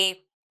in a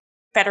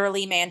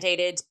federally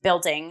mandated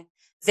building,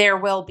 there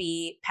will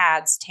be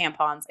pads,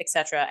 tampons,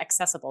 etc.,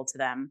 accessible to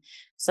them,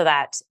 so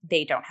that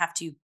they don't have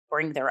to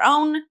bring their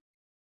own.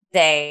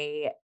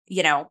 They,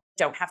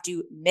 don't have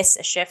to miss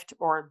a shift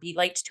or be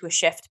late to a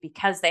shift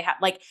because they have,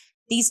 like,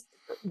 these.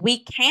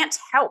 We can't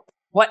help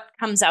what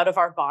comes out of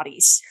our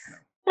bodies.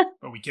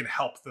 But we can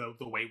help the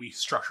way we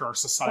structure our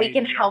society We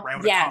can help,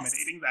 around yes,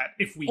 accommodating that,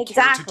 if we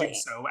care to do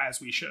so,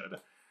 as we should.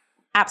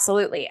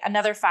 Absolutely.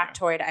 Another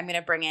factoid I'm going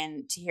to bring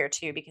in to here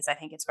too, because I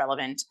think it's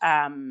relevant.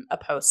 A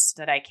post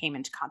that I came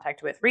into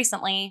contact with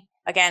recently,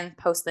 again,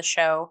 post the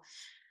show.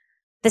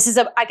 This is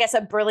I guess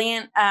a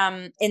brilliant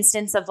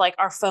instance of, like,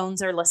 our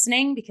phones are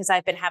listening, because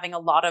I've been having a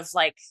lot of,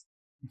 like,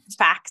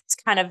 facts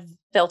kind of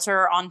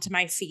filter onto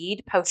my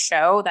feed post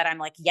show that I'm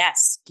like,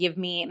 yes,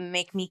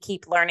 make me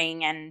keep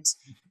learning. And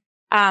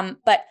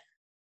but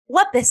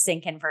let this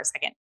sink in for a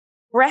second.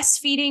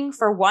 Breastfeeding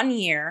for 1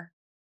 year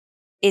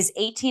is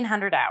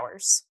 1,800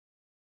 hours.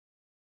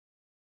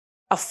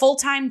 A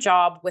full-time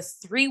job with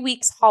 3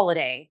 weeks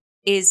holiday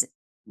is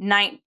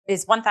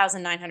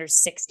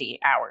 1,960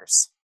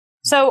 hours.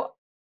 So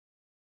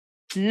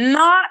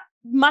not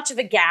much of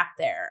a gap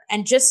there.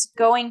 And just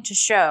going to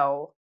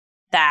show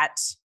that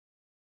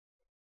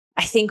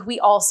I think we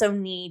also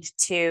need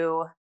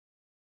to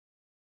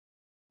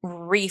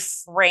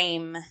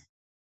reframe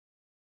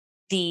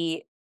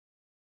the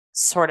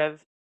sort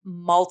of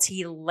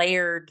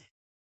multi-layered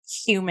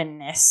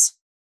humanness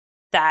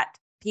that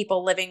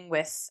people living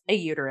with a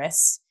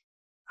uterus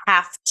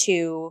have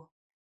to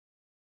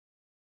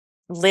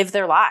live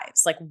their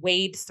lives, like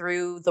wade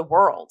through the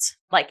world,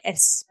 like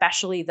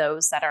especially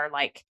those that are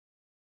like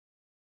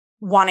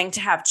wanting to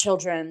have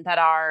children that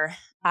are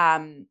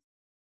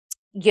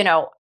you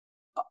know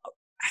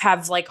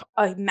have like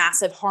a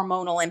massive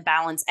hormonal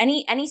imbalance,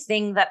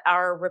 anything that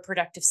our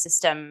reproductive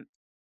system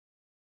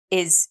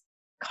is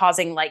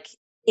causing, like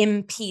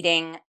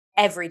impeding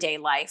everyday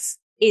life,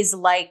 is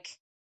like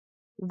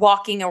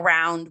walking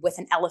around with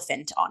an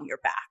elephant on your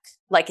back.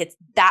 Like it's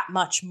that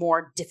much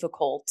more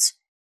difficult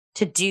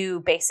to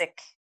do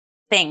basic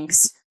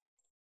things.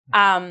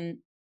 Um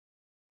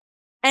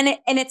and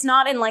it's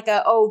not in like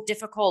a, oh,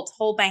 difficult,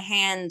 hold my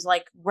hand,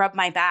 like rub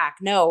my back.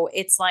 No,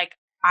 it's like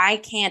I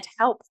can't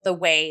help the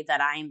way that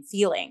I'm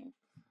feeling.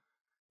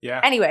 Yeah.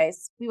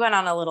 Anyways, we went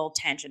on a little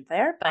tangent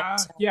there,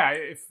 but Yeah,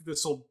 if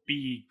this will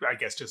be, I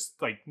guess,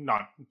 just like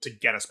not to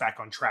get us back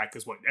on track,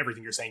 because what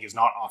everything you're saying is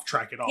not off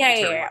track at all. yeah, It's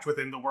yeah, very yeah. much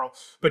within the world.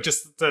 But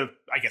just to,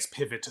 I guess,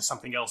 pivot to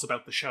something else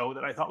about the show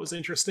that I thought was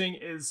interesting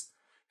is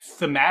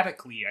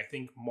thematically, I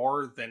think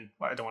more than,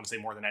 well, I don't want to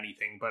say more than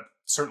anything, but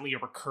certainly a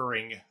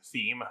recurring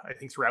theme, I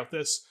think, throughout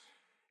this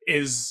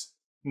is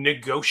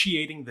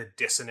negotiating the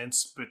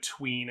dissonance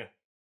between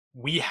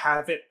we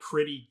have it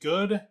pretty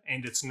good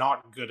and it's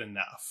not good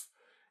enough.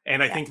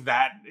 And I Yeah. think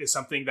that is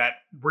something that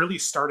really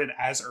started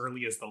as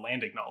early as the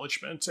land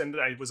acknowledgement. And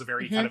it was a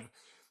very kind Mm-hmm. of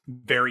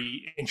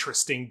very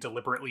interesting,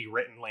 deliberately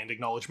written land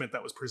acknowledgement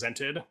that was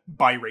presented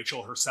by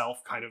Rachel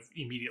herself kind of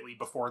immediately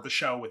before the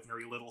show, with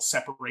very little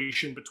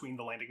separation between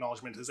the land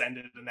acknowledgement has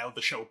ended and now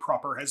the show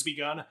proper has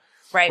begun,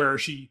 Right. where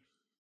she,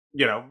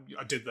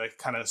 did the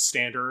kind of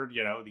standard,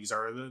 these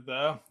are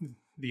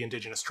the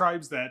indigenous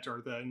tribes that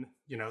are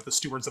the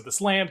stewards of this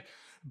land,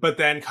 but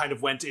then kind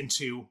of went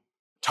into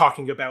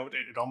talking about it.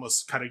 It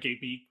almost kind of gave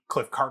me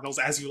Cliff Cardinals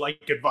As You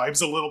Like It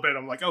vibes a little bit.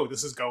 I'm like, oh,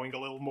 this is going a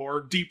little more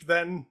deep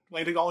than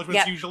land acknowledgements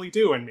Yep. usually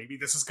do, and maybe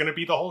this is going to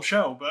be the whole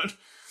show. But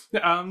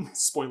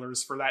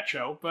spoilers for that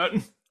show.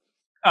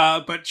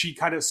 But she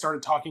kind of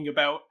started talking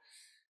about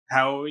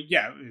how,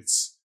 yeah,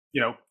 it's,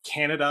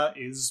 Canada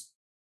is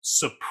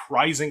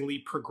surprisingly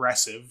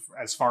progressive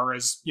as far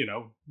as,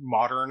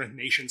 modern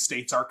nation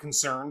states are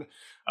concerned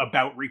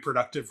about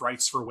reproductive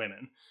rights for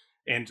women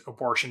and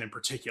abortion in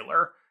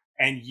particular.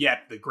 And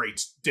yet the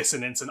great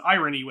dissonance and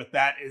irony with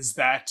that is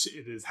that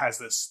has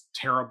this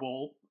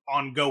terrible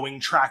ongoing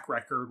track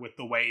record with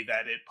the way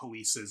that it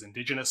polices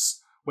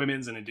Indigenous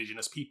women's and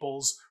Indigenous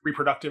peoples'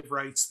 reproductive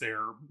rights, their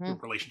Mm-hmm.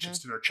 relationships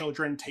to their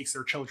children, takes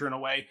their children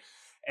away.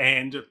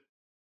 And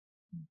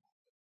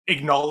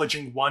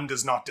acknowledging one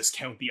does not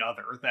discount the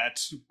other,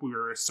 that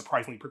we're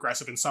surprisingly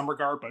progressive in some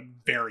regard but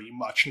very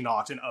much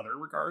not in other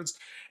regards.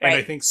 And I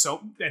Right. think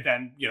so. And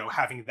then,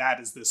 having that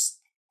as this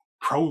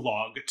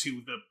prologue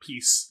to the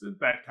piece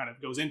that kind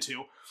of goes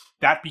into,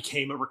 that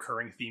became a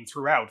recurring theme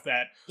throughout,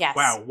 that Yes.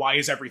 wow, why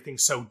is everything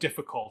so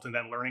difficult? And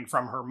then learning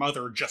from her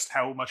mother just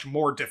how much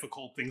more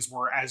difficult things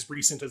were as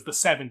recent as the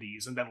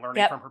 70s, and then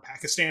learning Yep. from her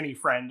Pakistani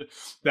friend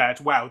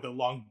that wow, the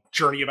long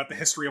journey about the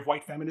history of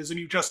white feminism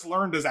you just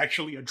learned is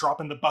actually a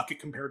drop in the bucket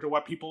compared to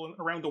what people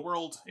around the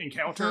world Mm-hmm.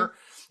 encounter,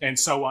 and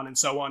so on and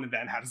so on. And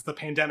then how does the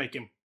pandemic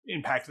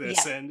impact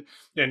this? Yeah.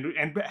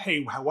 And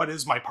hey, what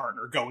is my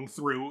partner going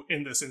through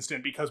in this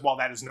instant? Because while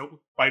that is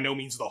by no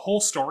means the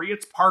whole story,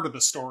 it's part of the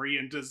story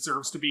and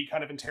deserves to be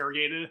kind of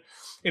interrogated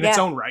in its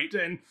Yeah. own right.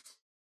 And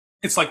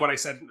it's like what I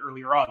said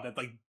earlier on, that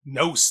like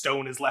no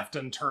stone is left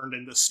unturned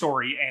in this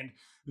story. And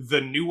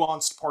the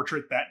nuanced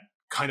portrait that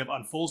kind of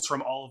unfolds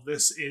from all of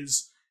this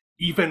is,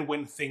 even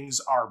when things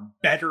are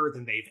better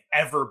than they've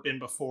ever been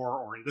before,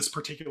 or in this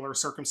particular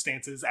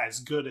circumstances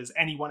as good as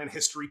anyone in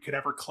history could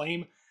ever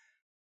claim,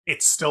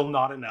 it's still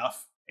not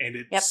enough, and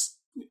Yep.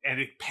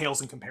 it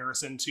pales in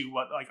comparison to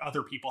what like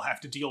other people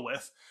have to deal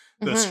with,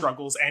 the Mm-hmm.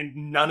 struggles, and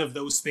none of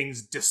those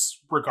things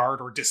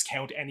disregard or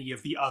discount any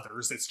of the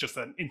others. It's just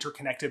an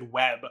interconnected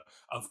web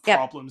of Yep.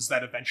 problems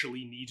that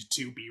eventually need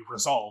to be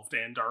resolved,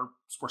 and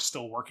we're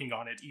still working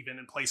on it, even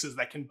in places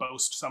that can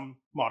boast some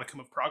modicum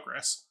of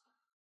progress.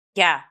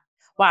 Yeah.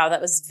 Wow,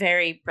 that was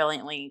very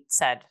brilliantly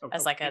said, Oh,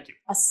 as oh, like thank you.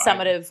 a I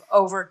summative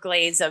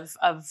overglaze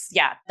of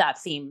yeah, that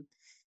theme.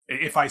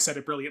 If I said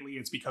it brilliantly,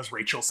 it's because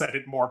Rachel said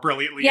it more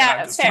brilliantly, and I'm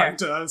Yeah, just trying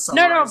fair. to No,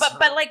 summarize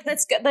but her. like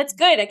that's good. That's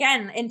good.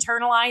 Again,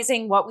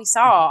 internalizing what we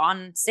saw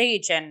on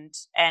stage, and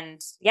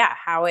yeah,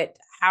 how it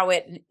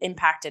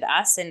impacted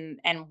us, and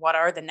what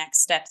are the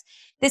next steps.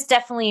 This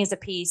definitely is a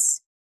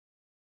piece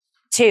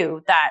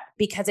too, that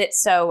because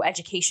it's so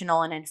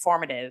educational and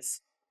informative,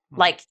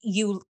 like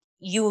you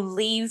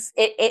leave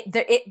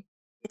it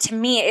to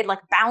me, it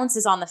like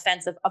balances on the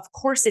fence of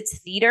course it's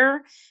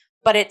theater,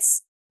 but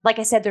it's like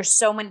I said, there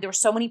were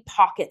so many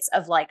pockets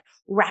of like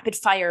rapid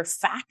fire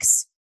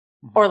facts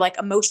Mhm. or like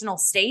emotional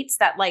states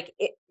that like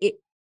it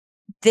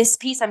this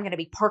piece I'm going to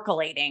be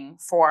percolating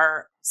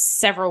for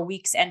several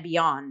weeks and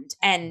beyond,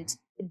 and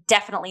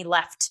definitely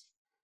left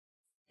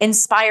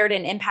inspired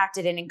and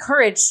impacted and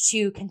encouraged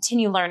to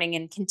continue learning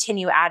and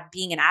continue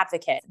being an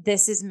advocate.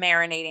 This is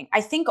marinating.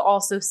 I think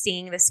also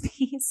seeing this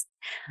piece,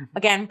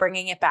 again,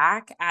 bringing it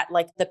back at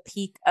like the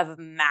peak of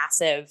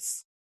massive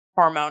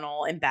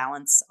hormonal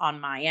imbalance on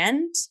my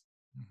end.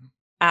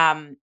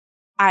 Um,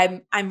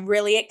 I'm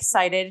really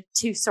excited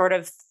to sort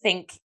of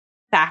think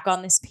back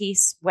on this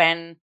piece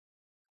when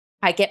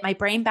I get my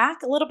brain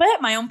back a little bit,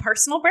 my own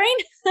personal brain.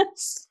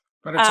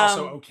 But it's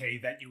also okay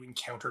that you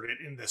encountered it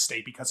in this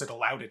state because it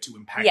allowed it to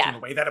impact you in Yeah. a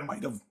way that it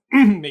might have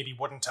maybe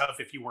wouldn't have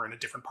if you were in a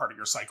different part of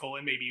your cycle.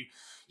 And maybe,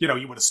 you know,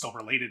 you would have still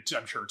related, to,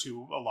 I'm sure,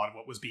 to a lot of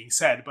what was being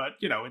said. But,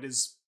 you know, it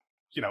is,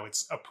 you know,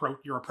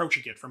 you're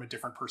approaching it from a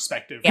different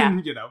perspective, Yeah.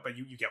 you know, but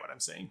you get what I'm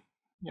saying.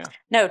 Yeah.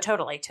 No,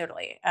 totally,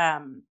 totally.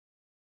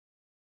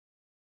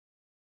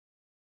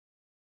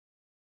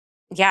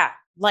 Yeah,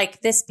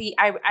 like this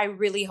I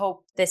really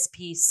hope this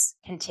piece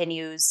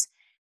continues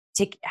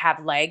to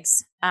have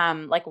legs,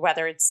 like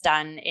whether it's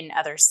done in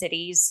other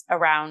cities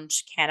around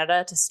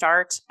Canada to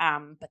start,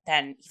 but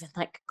then even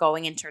like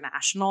going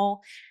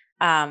international,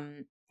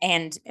 and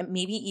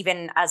maybe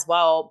even as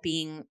well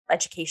being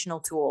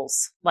educational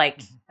tools,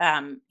 like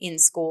in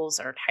schools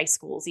or high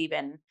schools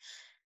even.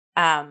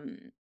 Um,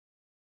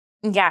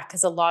 yeah,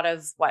 because a lot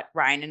of what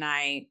Ryan and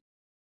I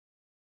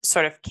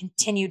sort of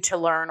continued to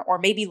learn, or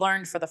maybe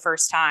learned for the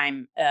first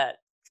time,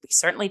 we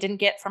certainly didn't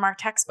get from our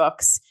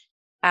textbooks.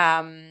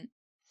 Um,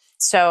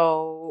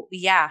 so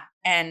yeah,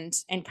 and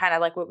kind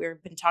of like what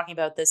we've been talking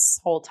about this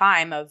whole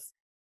time of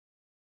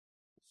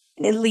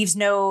it leaves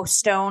no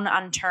stone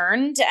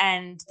unturned,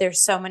 and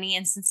there's so many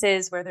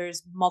instances where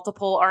there's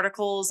multiple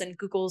articles and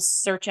Google's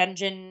search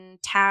engine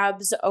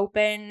tabs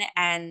open,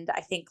 and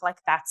I think like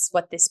that's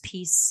what this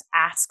piece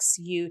asks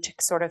you to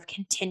sort of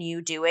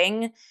continue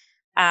doing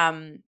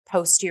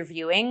post your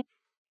viewing.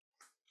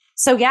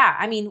 So yeah,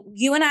 I mean,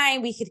 you and I,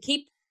 we could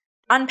keep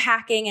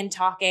unpacking and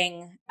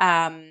talking,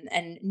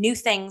 and new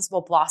things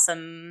will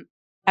blossom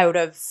out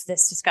of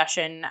this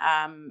discussion,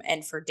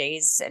 and for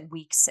days and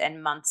weeks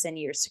and months and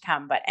years to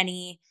come. But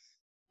any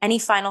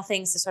final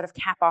things to sort of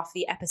cap off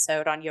the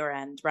episode on your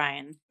end,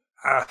 Ryan?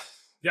 Uh,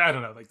 yeah, I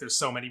don't know. Like, there's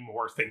so many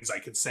more things I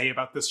could say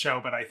about this show,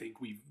 but I think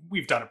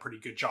we've done a pretty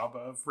good job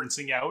of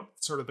rinsing out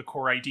sort of the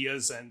core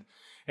ideas,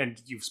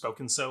 and you've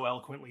spoken so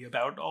eloquently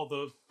about all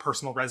the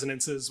personal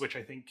resonances, which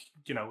I think,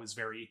 you know, is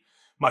very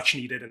much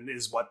needed and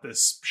is what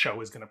this show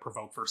is going to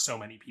provoke for so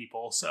many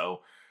people.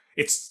 So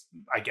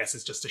I guess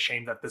it's just a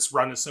shame that this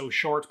run is so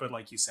short, but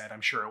like you said,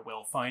 I'm sure it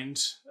will find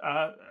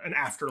an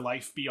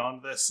afterlife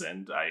beyond this,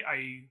 and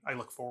I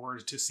look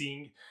forward to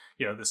seeing,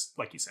 you know, this,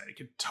 like you said, it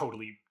could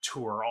totally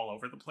tour all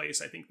over the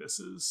place. I think this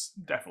is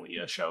definitely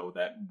a show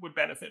that would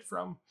benefit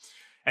from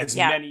as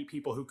Yeah. many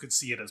people who could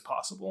see it as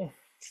possible.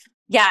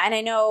 Yeah, and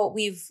I know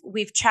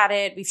we've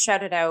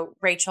shouted out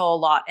Rachel a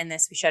lot in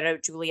this. We shouted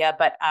out Julia,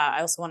 but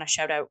I also want to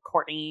shout out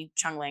Courtney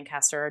Chung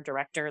Lancaster,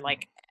 director,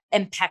 like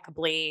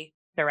impeccably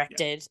Yeah.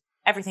 directed.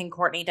 Everything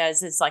Courtney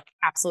does is like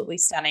absolutely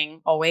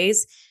stunning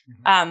always.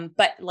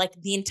 But like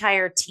the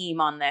entire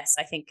team on this,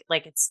 I think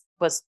like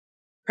was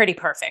pretty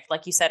perfect.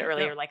 Like you said Yeah.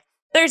 earlier, like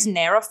there's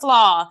ne'er a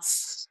flaw.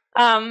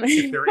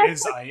 If there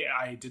is,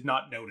 I did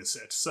not notice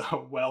it.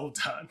 So well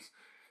done.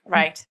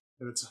 Right.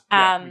 We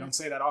don't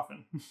say that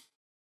often.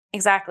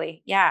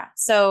 Exactly. Yeah.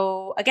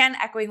 So again,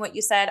 echoing what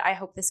you said, I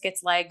hope this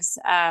gets legs,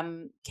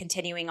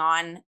 continuing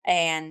on.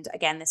 And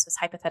again, this was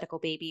Hypothetical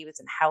Baby. It was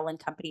in Howland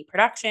Company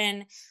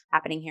production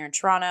happening here in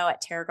Toronto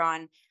at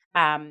Tarragon.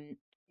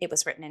 It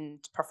was written and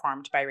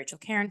performed by Rachel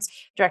Cairns,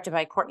 directed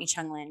by Courtney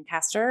Chung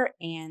Lancaster.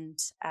 And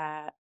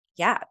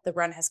yeah, the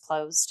run has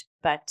closed,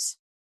 but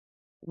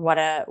what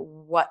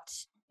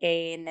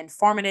an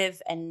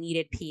informative and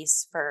needed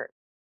piece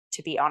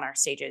to be on our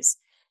stages.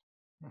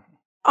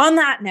 On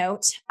that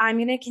note, I'm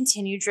going to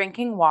continue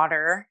drinking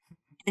water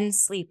and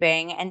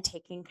sleeping and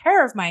taking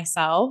care of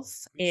myself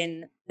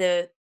in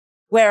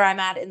where I'm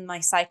at in my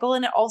cycle,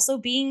 and it also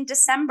being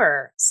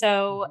December.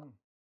 So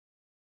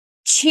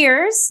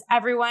cheers,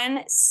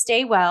 everyone.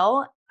 Stay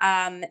well.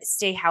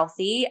 Stay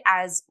healthy.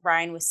 As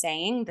Ryan was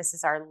saying, this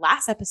is our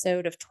last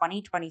episode of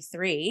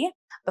 2023.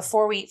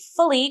 Before we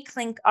fully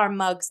clink our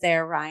mugs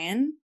there,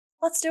 Ryan,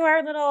 let's do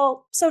our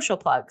little social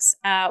plugs.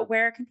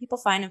 Where can people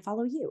find and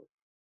follow you?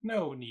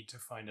 No need to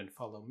find and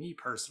follow me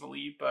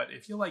personally, but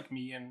if you like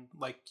me and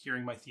like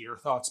hearing my theater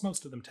thoughts,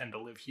 most of them tend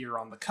to live here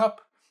on the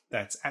Cup.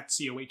 That's at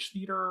COH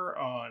Theater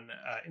on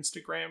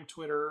Instagram,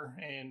 Twitter,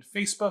 and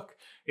Facebook.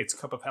 It's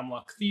Cup of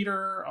Hemlock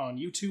Theater on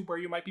YouTube, where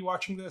you might be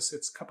watching this.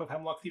 It's Cup of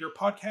Hemlock Theater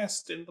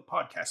Podcast in the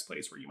podcast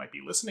place where you might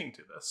be listening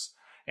to this.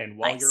 And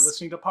while you're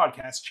listening to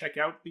podcasts, check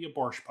out the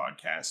Abortion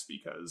podcast,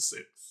 because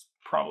it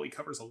probably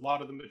covers a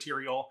lot of the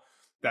material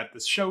that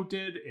this show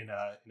did in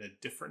a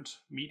different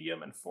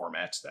medium and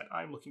format that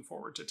I'm looking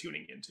forward to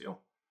tuning into.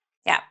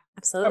 Yeah, How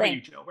absolutely. about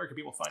you, Jill? Where can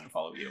people find and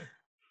follow you?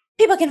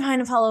 People can find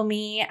and follow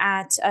me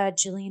at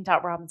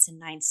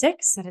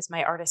Jillian.Robinson96. That is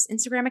my artist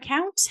Instagram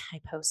account.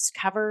 I post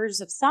covers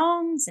of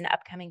songs and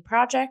upcoming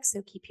projects,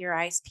 so keep your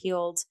eyes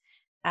peeled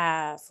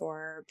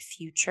for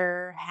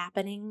future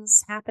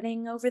happenings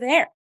happening over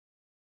there.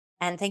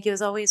 And thank you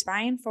as always,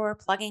 Ryan, for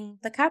plugging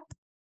the cup.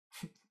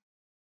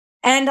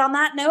 And on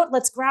that note,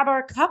 let's grab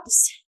our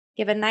cups,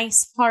 give a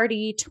nice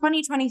hearty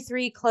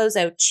 2023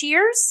 closeout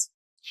cheers.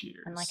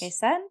 Cheers. And like I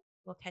said,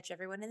 we'll catch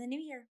everyone in the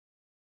new year.